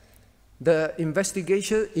 the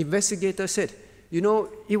investigator said,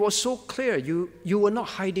 it was so clear you were not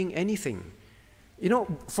hiding anything.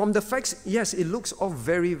 From the facts, yes, it looks all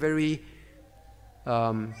very, very,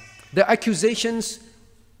 the accusations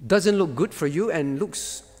doesn't look good for you and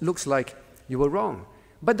looks like you were wrong.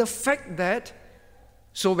 But the fact that,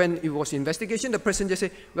 so when it was investigation, the person just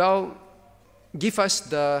said, well, give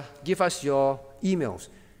us your emails.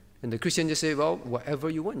 And the Christian just said, well,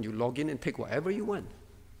 whatever you want. You log in and take whatever you want.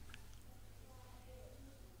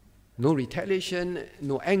 No retaliation,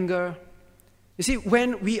 no anger. You see,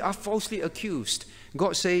 when we are falsely accused,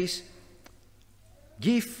 God says,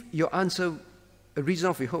 give your answer a reason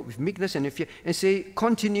of your hope with meekness and fear, and say,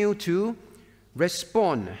 continue to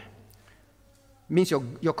respond. Means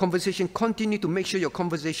your conversation, continue to make sure your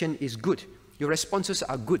conversation is good. Your responses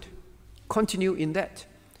are good. Continue in that.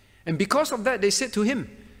 And because of that, they said to him,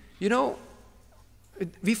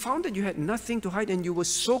 we found that you had nothing to hide and you were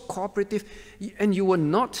so cooperative and you were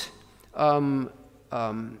not trying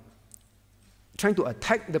to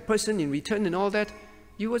attack the person in return and all that.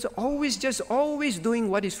 You was always doing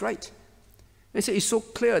what is right. And so it's so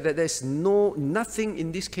clear that there's nothing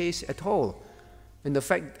in this case at all. And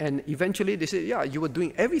eventually they said, yeah, you were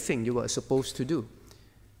doing everything you were supposed to do.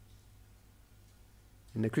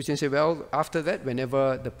 And the Christian said, well, after that,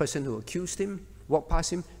 whenever the person who accused him walked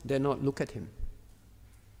past him, dare not look at him.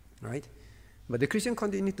 Right? But the Christian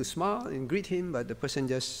continued to smile and greet him, but the person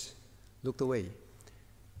just looked away.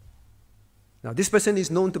 Now, this person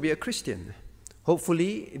is known to be a Christian.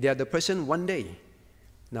 Hopefully, the other person one day,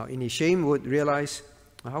 now in his shame, would realize,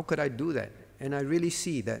 how could I do that? And I really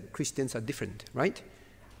see that Christians are different, right?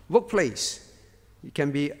 Workplace, it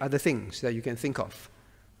can be other things that you can think of.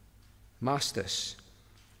 Masters.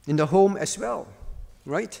 In the home as well,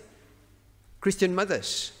 right? Christian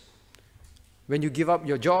mothers. When you give up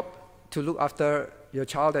your job to look after your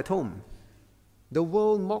child at home, the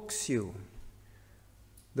world mocks you.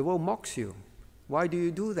 The world mocks you. Why do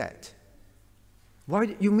you do that?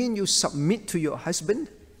 Why you mean you submit to your husband?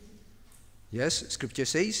 Yes, Scripture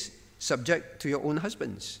says, subject to your own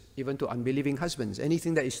husbands, even to unbelieving husbands.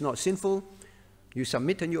 Anything that is not sinful, you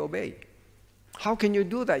submit and you obey. How can you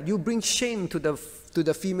do that? You bring shame to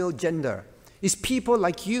the female gender. It's people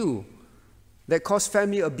like you that cause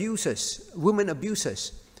family abuses, women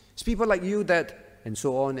abuses. It's people like you that, and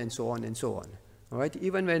so on, and so on, and so on. All right?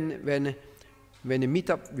 Even when they meet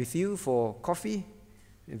up with you for coffee,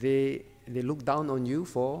 they look down on you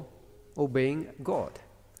for obeying God.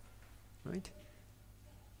 Right?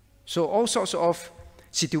 So all sorts of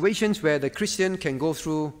situations where the Christian can go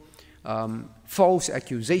through false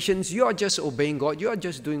accusations. You are just obeying God. You are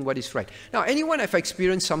just doing what is right. Now, anyone have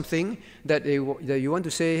experienced something that you want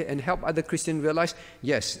to say and help other Christians realize,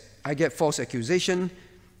 yes, I get false accusation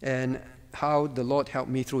and how the Lord helped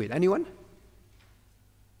me through it? Anyone?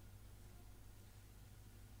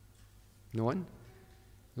 No one?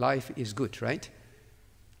 Life is good, right?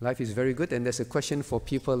 Life is very good, and there's a question for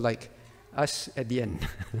people like us at the end.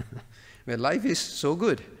 Where life is so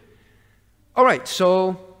good. All right,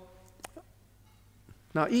 so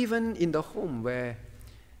now even in the home where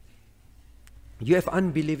you have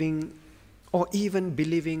unbelieving or even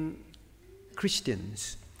believing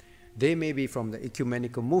Christians, they may be from the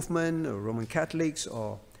ecumenical movement or Roman Catholics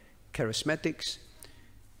or charismatics,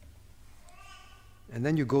 and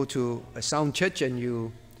then you go to a sound church and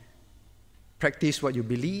you practice what you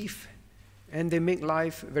believe, and they make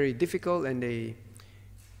life very difficult, and they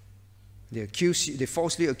They accuse you, they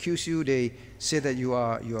falsely accuse you, they say that you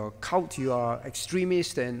are a cult, you are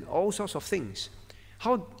extremist, and all sorts of things.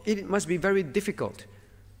 How it must be very difficult,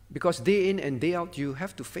 because day in and day out you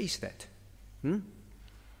have to face that.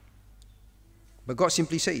 But God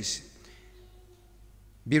simply says,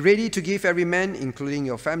 be ready to give every man, including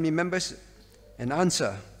your family members, an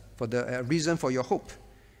answer for the reason for your hope,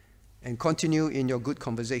 and continue in your good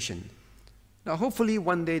conversation. Now, hopefully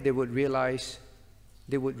one day they would realize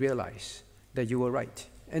that you were right.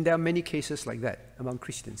 And there are many cases like that among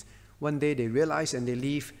Christians. One day they realize and they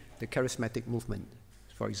leave the charismatic movement,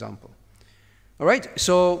 for example. All right,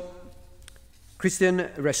 so Christian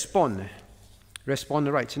respond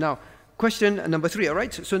right. Now, question number 3, all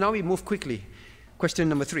right? So now we move quickly. Question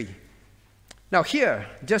number 3. Now here,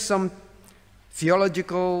 just some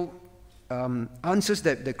theological answers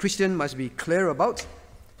that the Christian must be clear about.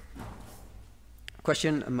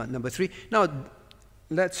 Question number 3. Now,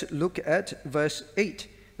 let's look at verse 8.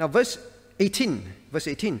 Now, verse 18,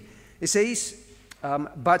 it says,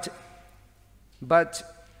 but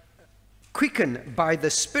quickened by the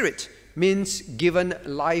Spirit means given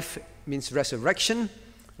life, means resurrection.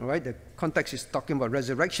 All right, the context is talking about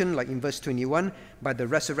resurrection, like in verse 21, by the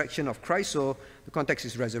resurrection of Christ. So the context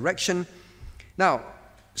is resurrection. Now,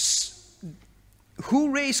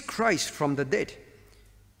 who raised Christ from the dead?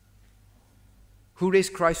 Who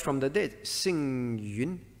raised Christ from the dead? Xing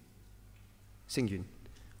Yun.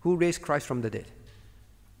 Who raised Christ from the dead?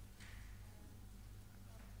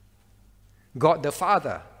 God the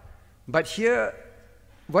Father. But here,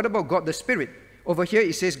 what about God the Spirit? Over here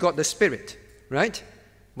it says God the Spirit, right?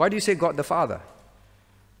 Why do you say God the Father?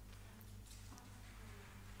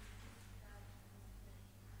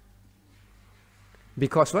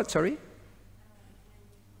 Because what? Sorry?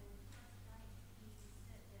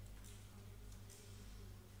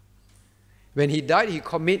 When he died, he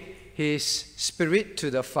committed his spirit to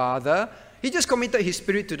the Father. He just committed his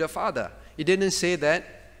spirit to the Father. He didn't say that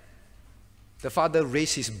the Father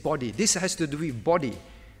raised his body. This has to do with body,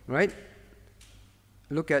 right?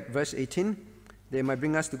 Look at verse 18. They might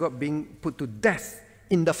bring us to God being put to death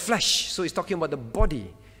in the flesh. So he's talking about the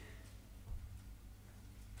body.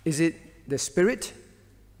 Is it the Spirit?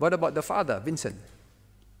 What about the Father, Vincent?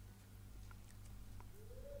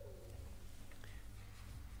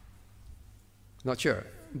 Not sure.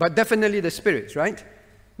 But definitely the Spirit, right?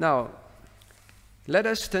 Now, let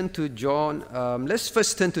us turn to John. Let's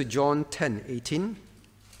first turn to John 10:18.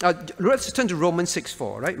 Let's turn to Romans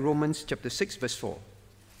 6:4, right? Romans chapter 6, verse 4.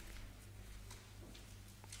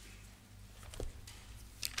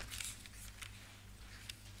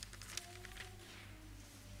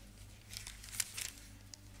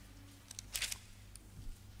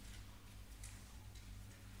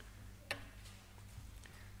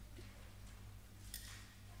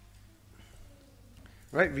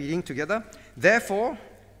 Right, reading together. Therefore,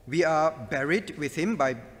 we are buried with him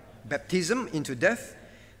by baptism into death,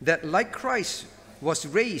 that like Christ was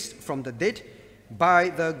raised from the dead by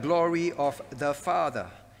the glory of the Father,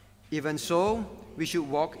 even so we should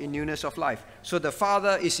walk in newness of life. So the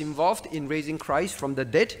Father is involved in raising Christ from the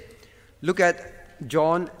dead. Look at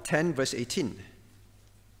John 10, verse 18.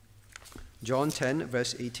 John 10,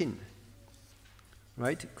 verse 18.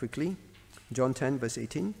 Right, quickly. John 10, verse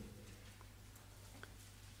 18.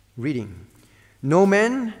 Reading. No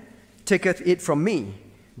man taketh it from me,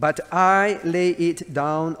 but I lay it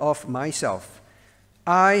down of myself.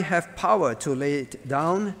 I have power to lay it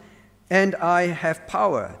down, and I have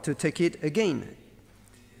power to take it again.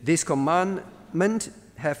 This commandment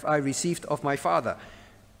have I received of my Father.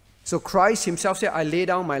 So Christ himself said, I lay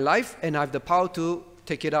down my life, and I have the power to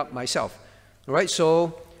take it up myself. All right,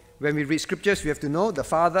 so when we read scriptures, we have to know the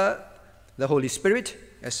Father, the Holy Spirit,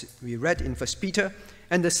 as we read in 1 Peter,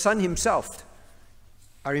 and the Son himself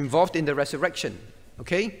are involved in the resurrection,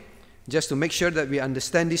 okay? Just to make sure that we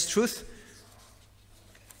understand this truth.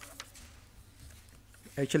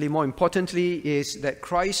 Actually, more importantly is that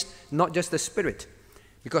Christ, not just the Spirit.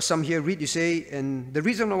 Because some here read, you say, and the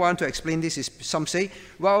reason I want to explain this is some say,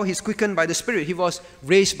 well, he's quickened by the Spirit. He was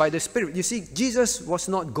raised by the Spirit. You see, Jesus was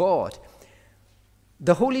not God.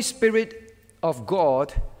 The Holy Spirit of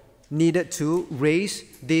God needed to raise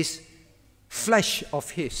this flesh of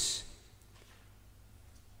his.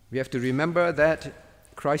 We have to remember that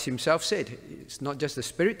Christ himself said, it's not just the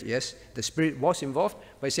Spirit. Yes, the Spirit was involved,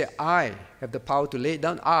 but he said, I have the power to lay it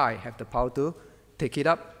down. I have the power to take it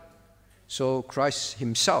up. So Christ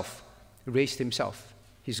himself raised himself.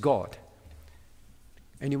 He's God.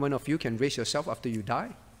 Any one of you can raise yourself after you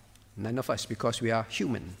die? None of us, because we are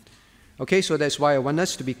human. Okay, so that's why I want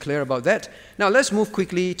us to be clear about that. Now let's move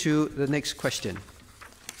quickly to the next question.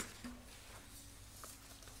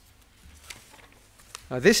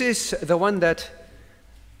 This is the one that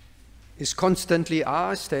is constantly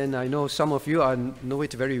asked, and I know some of you know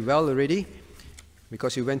it very well already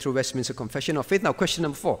because you went through Westminster Confession of Faith. Now, question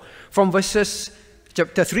number 4. From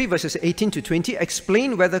chapter 3, verses 18 to 20,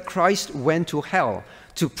 explain whether Christ went to hell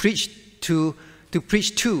to preach to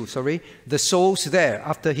the souls there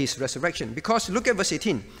after his resurrection. Because look at verse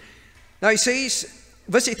 18. Now it says,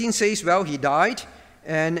 verse 18 says, well, he died,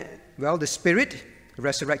 and, well, the Spirit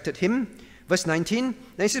resurrected him. Verse 19,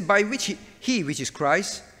 then it says, by which he, which is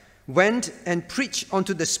Christ, went and preached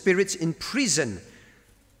unto the spirits in prison.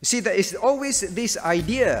 You see, there is always this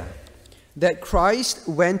idea that Christ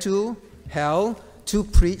went to hell to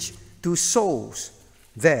preach to souls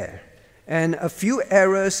there. And a few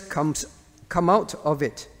errors come out of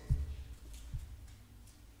it.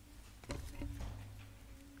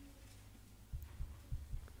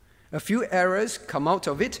 A few errors come out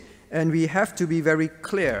of it, and we have to be very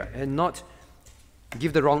clear and not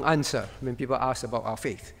give the wrong answer when people ask about our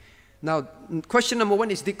faith. Now, question number 1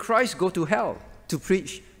 is, did Christ go to hell to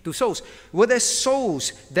preach to souls? Were there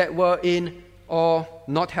souls that were in, or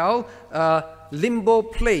not hell, a limbo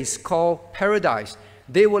place called paradise?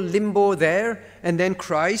 They were limbo there, and then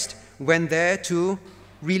Christ went there to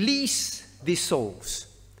release these souls.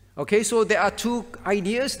 Okay, so there are 2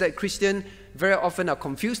 ideas that Christians very often are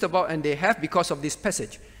confused about, and they have because of this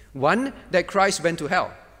passage. 1, that Christ went to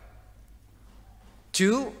hell.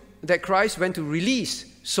 2, that Christ went to release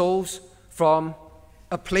souls from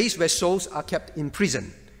a place where souls are kept in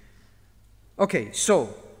prison. Okay,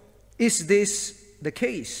 so is this the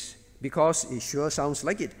case? Because it sure sounds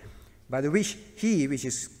like it. By the which he, which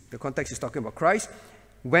is the context is talking about Christ,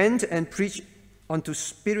 went and preached unto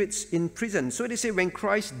spirits in prison. So they say when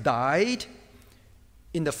Christ died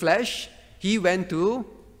in the flesh, he went to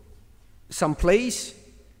some place,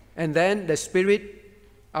 and then the Spirit,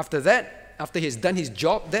 after that, after he's done his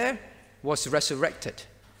job there, was resurrected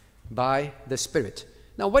by the Spirit.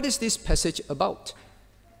 Now, what is this passage about?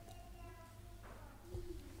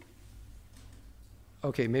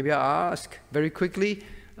 Okay, maybe I'll ask very quickly.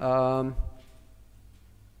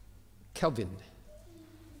 Kelvin?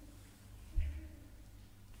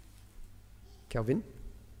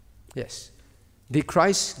 Yes. Did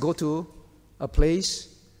Christ go to a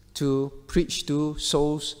place to preach to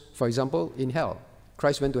souls, for example, in hell?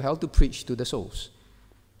 Christ went to hell to preach to the souls.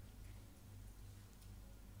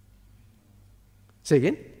 Say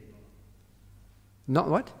again? Not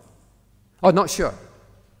what? Oh, not sure.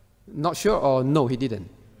 Not sure, or no, he didn't?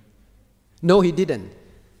 No, he didn't.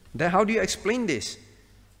 Then how do you explain this?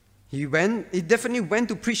 He definitely went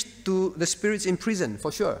to preach to the spirits in prison,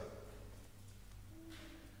 for sure.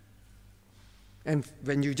 And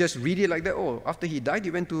when you just read it like that, oh, after he died,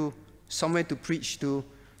 he went to somewhere to preach to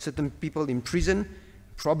certain people in prison.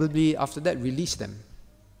 Probably after that, release them.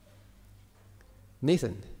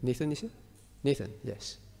 Nathan is here? Nathan,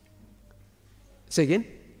 yes. Say again?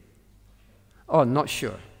 Oh, not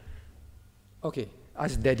sure. Okay,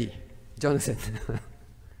 ask Daddy. Jonathan.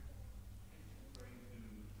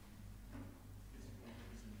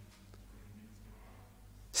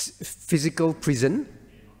 Physical prison?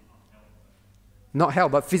 Not hell,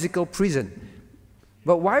 but physical prison.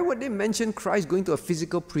 But why would they mention Christ going to a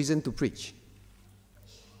physical prison to preach?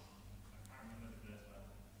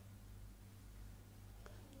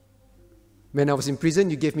 When I was in prison,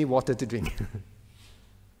 you gave me water to drink.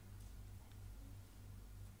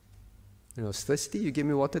 When I was thirsty, you gave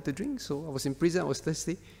me water to drink. So I was in prison, I was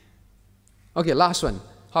thirsty. Okay, last one.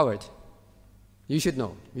 Howard, you should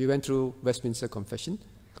know. You went through Westminster Confession.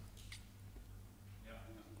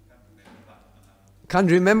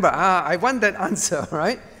 Can't remember. I want that answer,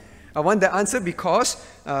 right? I want that answer because,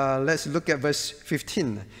 let's look at verse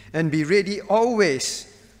 15. And be ready always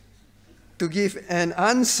to give an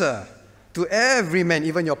answer to every man,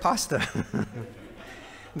 even your pastor,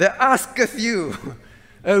 that asketh you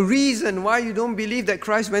a reason why you don't believe that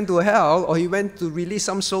Christ went to hell or he went to release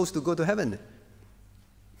some souls to go to heaven.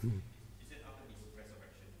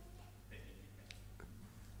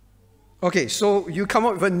 Okay, so you come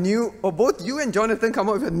up with a new, or both you and Jonathan come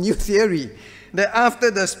up with a new theory that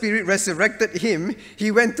after the Spirit resurrected him,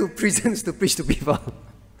 he went to prisons to preach to people.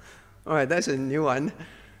 All right, that's a new one.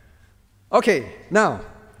 Okay, now,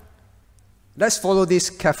 let's follow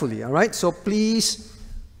this carefully, all right? So please,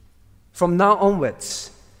 from now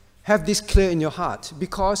onwards, have this clear in your heart,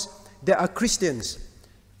 because there are Christians,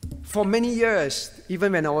 for many years,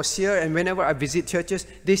 even when I was here and whenever I visit churches,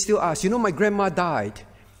 they still ask, you know, my grandma died.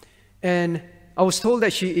 And I was told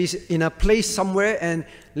that she is in a place somewhere and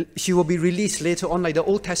she will be released later on, like the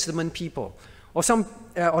Old Testament people. Or some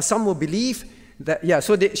will believe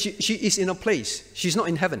So she is in a place. She's not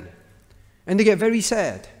in heaven. And they get very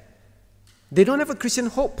sad. They don't have a Christian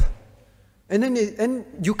hope. And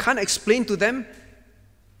you can't explain to them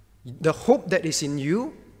the hope that is in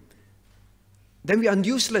you. Then we are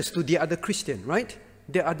useless to the other Christian, right?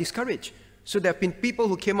 They are discouraged. So there have been people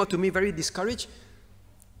who came out to me very discouraged.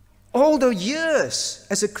 All the years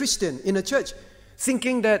as a Christian in a church,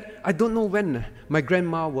 thinking that I don't know when my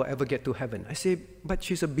grandma will ever get to heaven. I say, but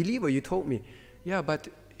she's a believer, you told me. Yeah, but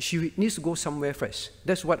she needs to go somewhere first.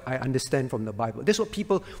 That's what I understand from the Bible. That's what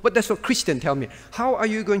Christians tell me. How are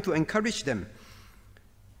you going to encourage them?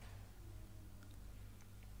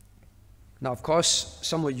 Now, of course,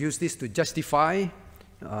 some will use this to justify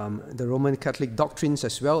the Roman Catholic doctrines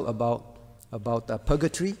as well about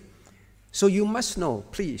purgatory. So you must know,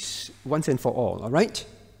 please, once and for all right?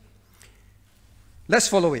 Let's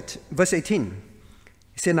follow it. Verse 18.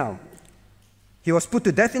 He said, now, he was put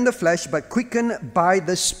to death in the flesh, but quickened by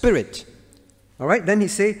the Spirit. All right, then he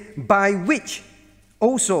said, by which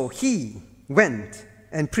also he went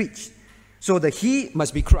and preached. So the he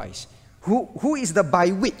must be Christ. Who is the by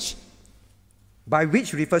which? By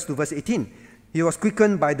which refers to verse 18. He was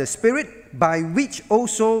quickened by the Spirit, by which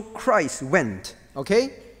also Christ went.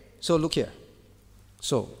 Okay? So look here.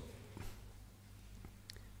 So,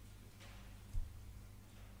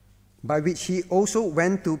 by which he also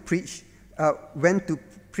went to preach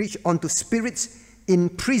unto spirits in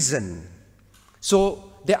prison.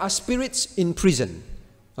 So there are spirits in prison.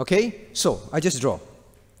 Okay? So I just draw.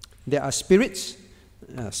 There are spirits.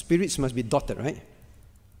 Spirits must be dotted, right?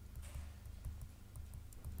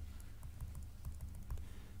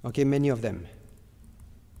 Okay, many of them.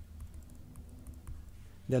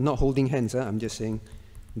 They're not holding hands, I'm just saying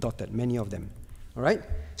dotted, many of them. All right?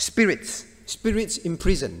 Spirits in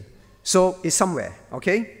prison. So it's somewhere,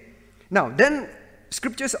 okay? Now, then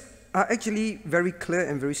scriptures are actually very clear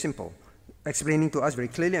and very simple, explaining to us very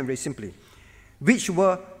clearly and very simply. Which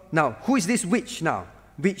were, now, who is this which now?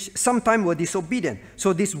 Which sometime were disobedient.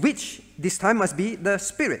 So this which, this time must be the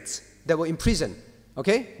spirits that were in prison.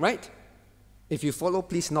 Okay, right? If you follow,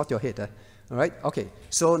 please nod your head. All right, okay.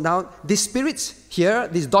 So now, these spirits here,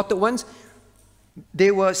 these dotted ones,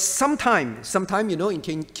 they were sometime, you know, in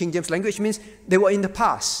King James language means they were in the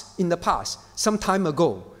past, some time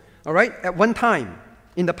ago. All right, at one time,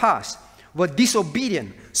 in the past, were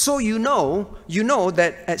disobedient. So you know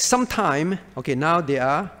that at some time, okay, now they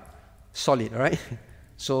are solid, all right?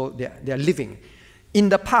 So they are living. In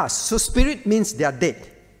the past, so spirit means they are dead.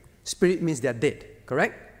 Spirit means they are dead,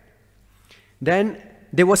 correct? Then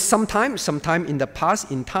there was sometime in the past,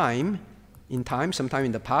 sometime in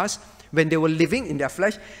the past, when they were living in their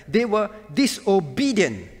flesh, they were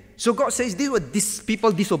disobedient. So God says these were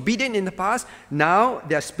people disobedient in the past, now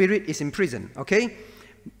their spirit is in prison, okay?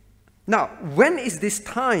 Now, when is this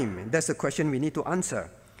time? That's the question we need to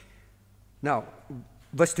answer. Now,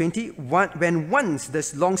 verse 20, when once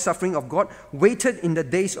this long-suffering of God waited in the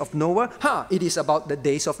days of Noah, it is about the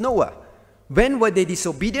days of Noah. When were they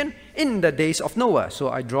disobedient? In the days of Noah. So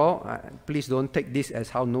I draw, please don't take this as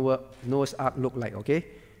how Noah's ark looked like, okay?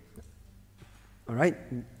 All right?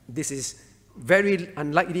 This is very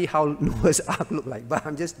unlikely how Noah's ark looked like, but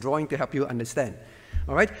I'm just drawing to help you understand.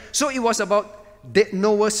 All right? So it was about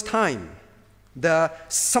Noah's time. The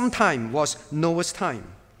sometime was Noah's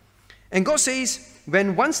time. And God says,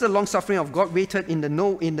 when once the long-suffering of God waited in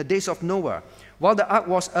the days of Noah, while the ark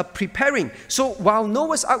was preparing. So while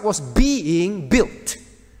Noah's ark was being built,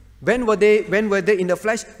 when were they in the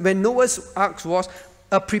flesh? When Noah's ark was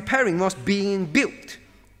preparing, was being built.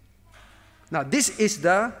 Now this is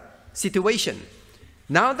the situation.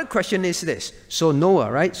 Now the question is this. So Noah,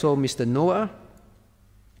 right? So Mr. Noah,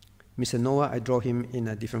 I draw him in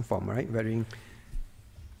a different form, right? Wearing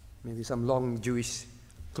maybe some long Jewish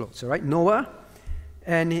clothes, all right? Noah,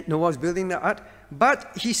 and Noah was building the ark.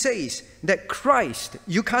 But he says that Christ,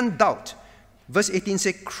 you can't doubt. Verse 18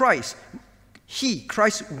 says, Christ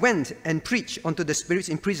went and preached unto the spirits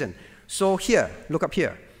in prison. So here, look up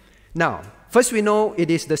here. Now, first we know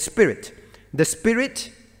it is the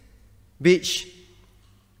Spirit which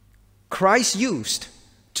Christ used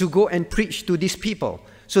to go and preach to these people.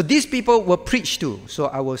 So these people were preached to. So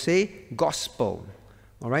I will say gospel.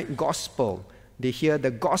 All right, gospel. They hear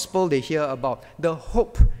the gospel, they hear about the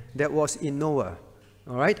hope that was in Noah.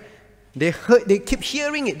 All right? They keep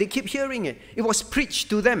hearing it. It was preached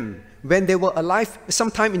to them when they were alive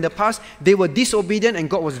sometime in the past. They were disobedient and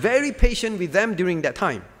God was very patient with them during that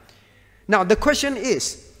time. Now the question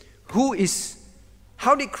is,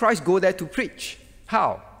 how did Christ go there to preach?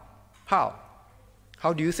 How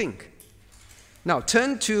do you think? Now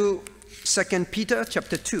turn to 2 Peter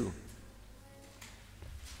chapter 2.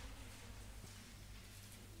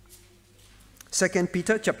 2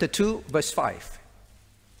 Peter chapter 2, verse 5.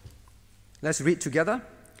 Let's read together.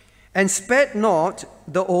 And spared not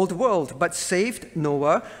the old world, but saved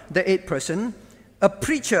Noah, the eighth person, a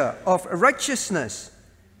preacher of righteousness,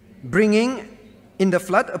 bringing in the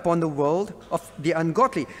flood upon the world of the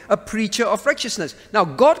ungodly. A preacher of righteousness. Now,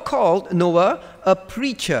 God called Noah a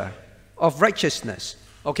preacher of righteousness.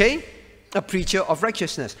 Okay? A preacher of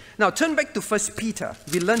righteousness. Now, turn back to 1 Peter.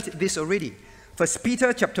 We learned this already. 1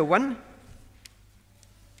 Peter chapter 1.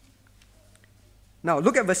 Now,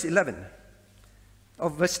 look at verse 11.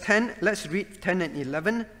 Of verse 10, let's read 10 and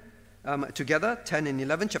 11 together. 10 and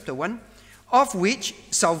 11, chapter 1. Of which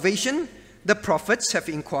salvation the prophets have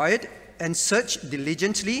inquired and searched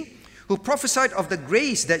diligently, who prophesied of the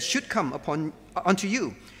grace that should come unto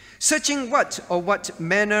you, searching what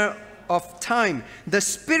manner of time the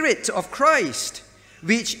Spirit of Christ,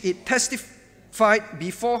 which it testified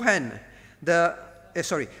beforehand,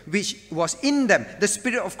 which was in them, the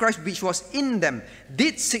Spirit of Christ which was in them,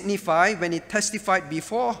 did signify when it testified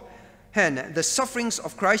beforehand the sufferings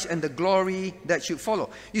of Christ and the glory that should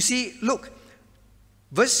follow. You see, look,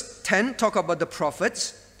 verse 10 talk about the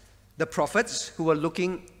prophets who were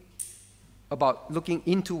looking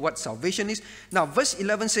into what salvation is. Now, verse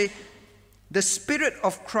 11 say, the Spirit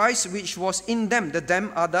of Christ which was in them. The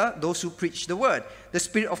them are those who preach the word. The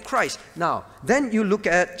Spirit of Christ. Now, then you look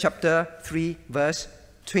at chapter 3, verse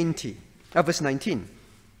 19.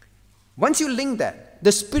 Once you link that,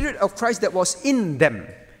 the Spirit of Christ that was in them,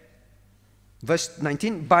 verse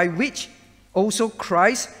 19, by which also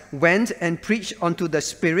Christ went and preached unto the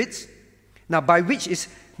spirits. Now, by which is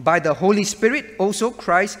by the Holy Spirit also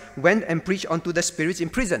Christ went and preached unto the spirits in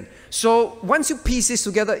prison. So once you piece this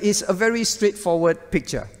together, it's a very straightforward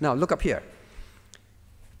picture. Now look up here.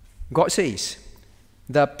 God says,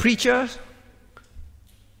 the preacher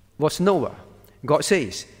was Noah. God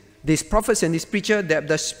says, these prophets and this preacher, they have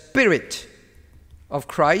the Spirit of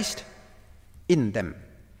Christ in them.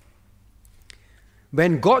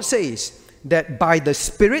 When God says that by the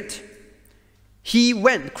Spirit,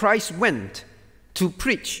 Christ went to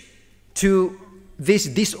preach to these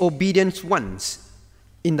disobedient ones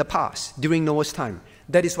in the past, during Noah's time.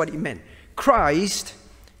 That is what it meant. Christ,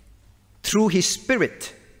 through his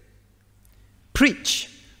Spirit, preached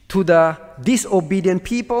to the disobedient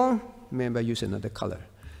people. Maybe I use another color.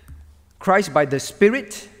 Christ by the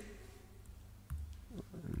Spirit,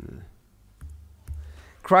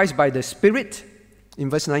 in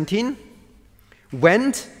verse 19,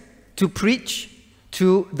 went to preach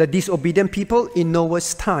to the disobedient people in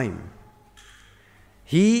Noah's time.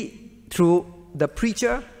 He, through the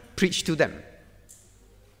preacher, preached to them.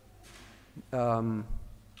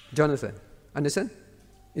 Jonathan, understand?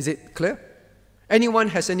 Is it clear? Anyone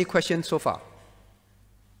has any questions so far?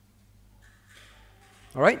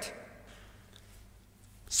 All right?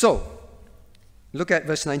 So, look at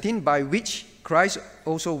verse 19, by which Christ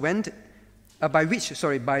also went, by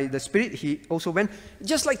the Spirit he also went.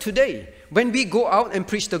 Just like today, when we go out and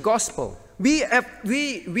preach the gospel, we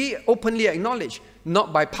openly acknowledge,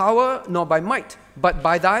 not by power nor by might, but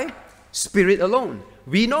by thy Spirit alone.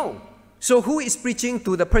 We know. So who is preaching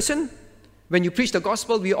to the person? When you preach the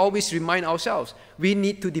gospel, we always remind ourselves, we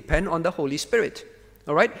need to depend on the Holy Spirit.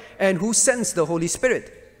 All right? And who sends the Holy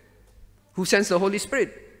Spirit? Who sends the Holy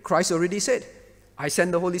Spirit? Christ already said, I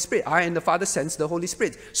send the Holy Spirit. I and the Father sends the Holy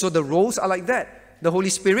Spirit. So the roles are like that. The Holy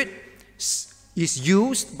Spirit is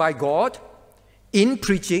used by God in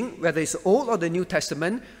preaching, whether it's the Old or the New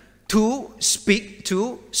Testament, to speak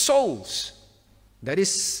to souls. That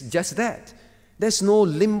is just that. There's no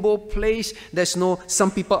limbo place. There's no,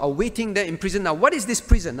 some people are waiting there in prison. Now, what is this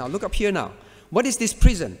prison? Now, look up here now. What is this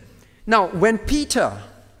prison? Now, when Peter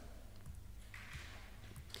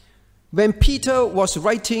was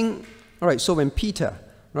writing, all right, so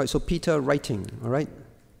Peter writing, all right?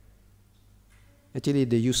 Actually,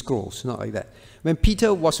 they use scrolls, not like that. When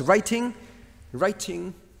Peter was writing,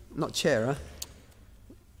 not chair, huh?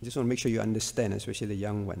 I just want to make sure you understand, especially the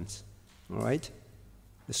young ones, all right?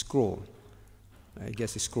 The scroll, I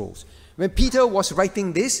guess the scrolls. When Peter was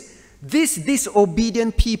writing this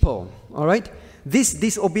disobedient people, all right? These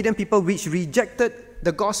disobedient people which rejected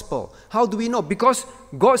the gospel. How do we know? Because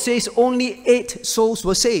God says only 8 souls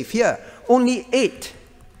were saved. Here, only 8.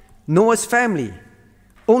 Noah's family.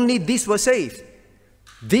 Only these were saved.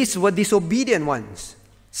 These were disobedient ones,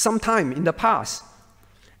 sometime in the past.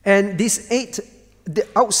 And these 8,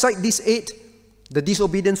 outside these 8, the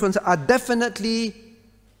disobedient ones are definitely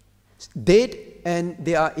dead and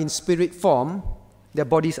they are in spirit form. Their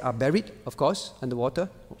bodies are buried, of course, underwater,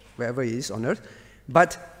 wherever it is on earth.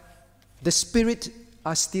 But the spirit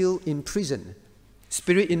are still in prison.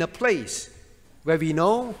 Spirit in a place where we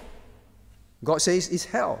know God says is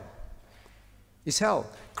hell. It's hell.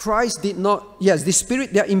 Christ did not, yes, the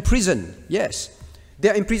spirit, they are in prison, yes. They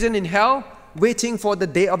are in prison in hell, waiting for the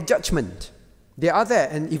day of judgment. They are there,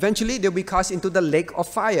 and eventually they'll be cast into the lake of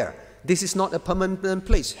fire. This is not a permanent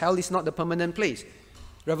place. Hell is not a permanent place.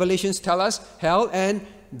 Revelations tell us hell, and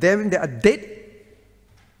them they are dead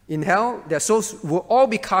in hell. Their souls will all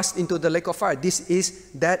be cast into the lake of fire. This is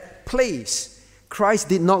that place. Christ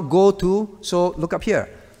did not go to, so look up here.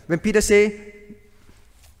 When Peter say,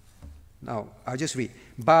 now I'll just read.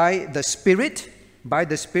 By the Spirit,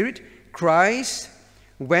 Christ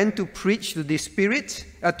went to preach to these spirits,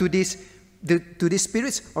 to these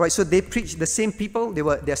spirits. All right, so they preached, the same people,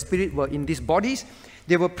 their spirit were in these bodies.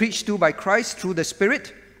 They were preached to by Christ through the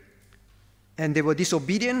Spirit, and they were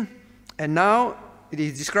disobedient. And now it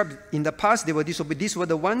is described in the past they were disobedient. These were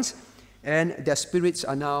the ones, and their spirits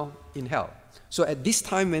are now in hell. So at this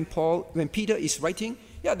time when Peter is writing,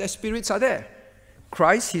 yeah, their spirits are there.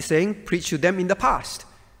 Christ, he's saying, preached to them in the past.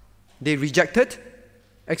 They rejected,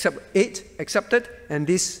 accepted, and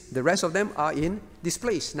the rest of them are in this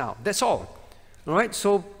place now. That's all. All right,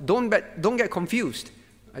 so don't get confused.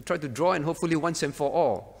 I try to draw, and hopefully once and for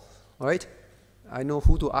all. All right, I know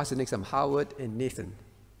who to ask the next time, Howard and Nathan.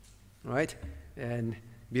 All right, and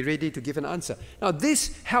be ready to give an answer. Now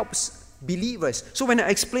this helps believers. So when I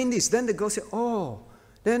explain this, then the girl said, oh,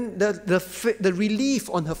 then the relief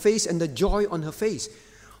on her face and the joy on her face.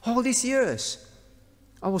 All these years,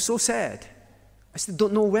 I was so sad. I still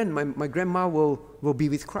don't know when my grandma will be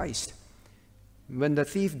with Christ. When the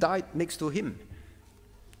thief died next to him,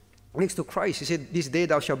 next to Christ, he said, this day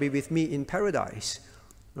thou shalt be with me in paradise.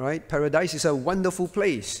 Right? Paradise is a wonderful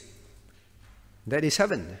place. That is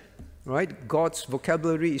heaven. Right? God's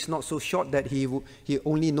vocabulary is not so short that he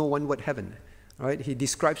only know one word, heaven. Right? He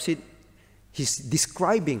describes it. He's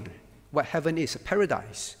describing what heaven is, a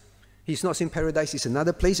paradise. He's not saying paradise is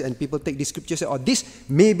another place, and people take this scripture and say, oh, this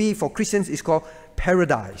maybe for Christians is called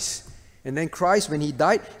paradise. And then Christ, when he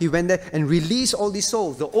died, he went there and released all these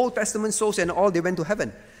souls, the Old Testament souls and all, they went to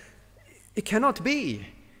heaven. It cannot be.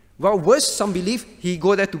 Well, worse, some believe he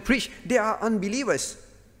go there to preach. They are unbelievers.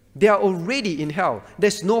 They are already in hell.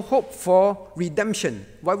 There's no hope for redemption.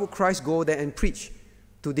 Why would Christ go there and preach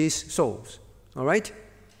to these souls? All right?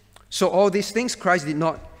 So all these things, Christ did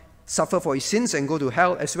not suffer for his sins and go to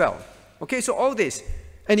hell as well. Okay, so all this.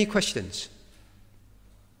 Any questions?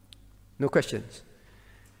 No questions?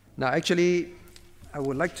 Now, actually, I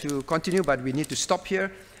would like to continue, but we need to stop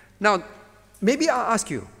here. Now, maybe I'll ask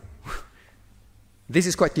you. This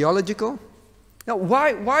is quite theological. Now,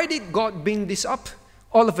 why did God bring this up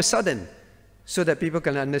all of a sudden so that people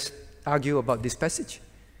can argue about this passage?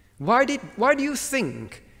 Why do you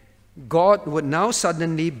think God would now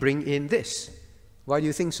suddenly bring in this? Why do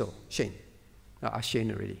you think so, Shane? I asked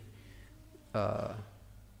Shane already.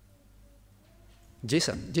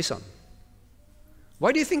 Jason.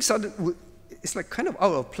 Why do you think suddenly, it's like kind of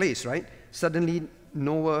out of place, right? Suddenly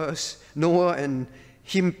Noah and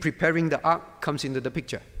him preparing the ark comes into the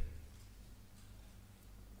picture.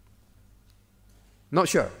 Not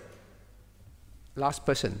sure. Last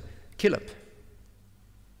person, Caleb.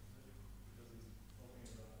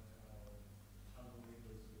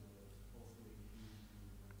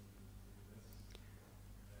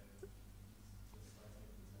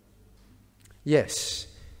 Yes.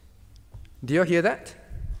 Do you hear that?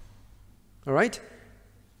 All right?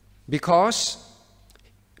 Because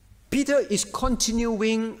Peter is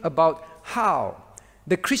continuing about how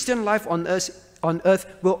the Christian life on earth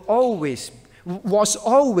was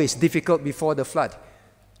always difficult before the flood.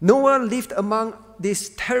 Noah lived among these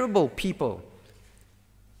terrible people,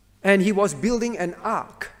 and he was building an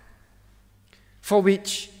ark for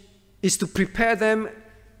which is to prepare them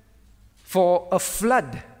for a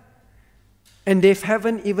flood. And they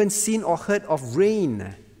haven't even seen or heard of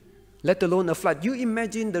rain, let alone a flood. You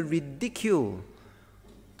imagine the ridicule.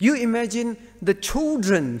 You imagine the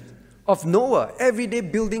children of Noah every day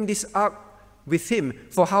building this ark with him.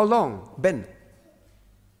 For how long, Ben?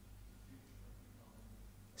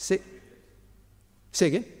 Say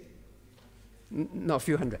again? No, a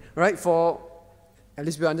few hundred. Right? For at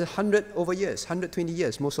least 100 over years, 120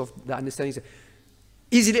 years, most of the understanding is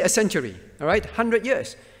easily a century. All right? 100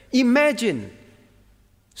 years. Imagine.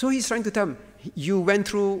 So he's trying to tell them, you're going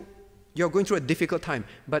through a difficult time,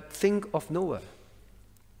 but think of Noah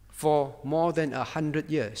for more than 100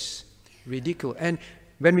 years. Ridiculous. And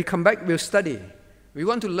when we come back, we'll study. We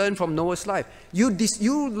want to learn from Noah's life. You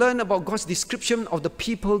learn about God's description of the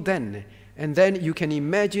people then, and then you can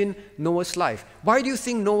imagine Noah's life. Why do you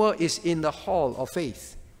think Noah is in the hall of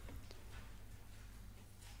faith?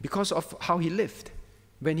 because of how he lived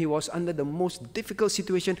when he was under the most difficult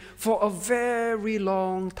situation for a very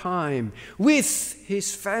long time with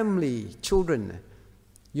his family, children.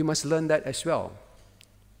 You must learn that as well.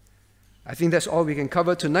 I think that's all we can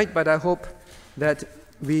cover tonight, but I hope that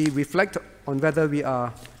we reflect on whether we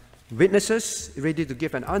are witnesses, ready to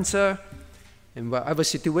give an answer, in whatever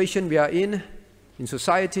situation we are in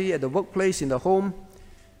society, at the workplace, in the home.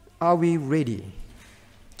 Are we ready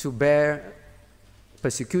to bear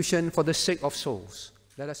persecution for the sake of souls?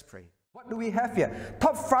 Let us pray. What do we have here?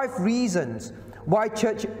 Top 5 reasons why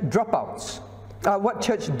church dropouts, what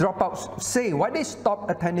church dropouts say, why they stop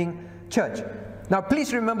attending church. Now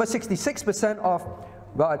please remember 66% of,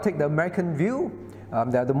 well, I take the American view,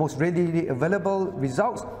 they are the most readily available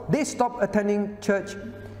results. They stop attending church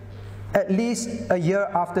at least a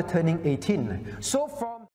year after turning 18. So from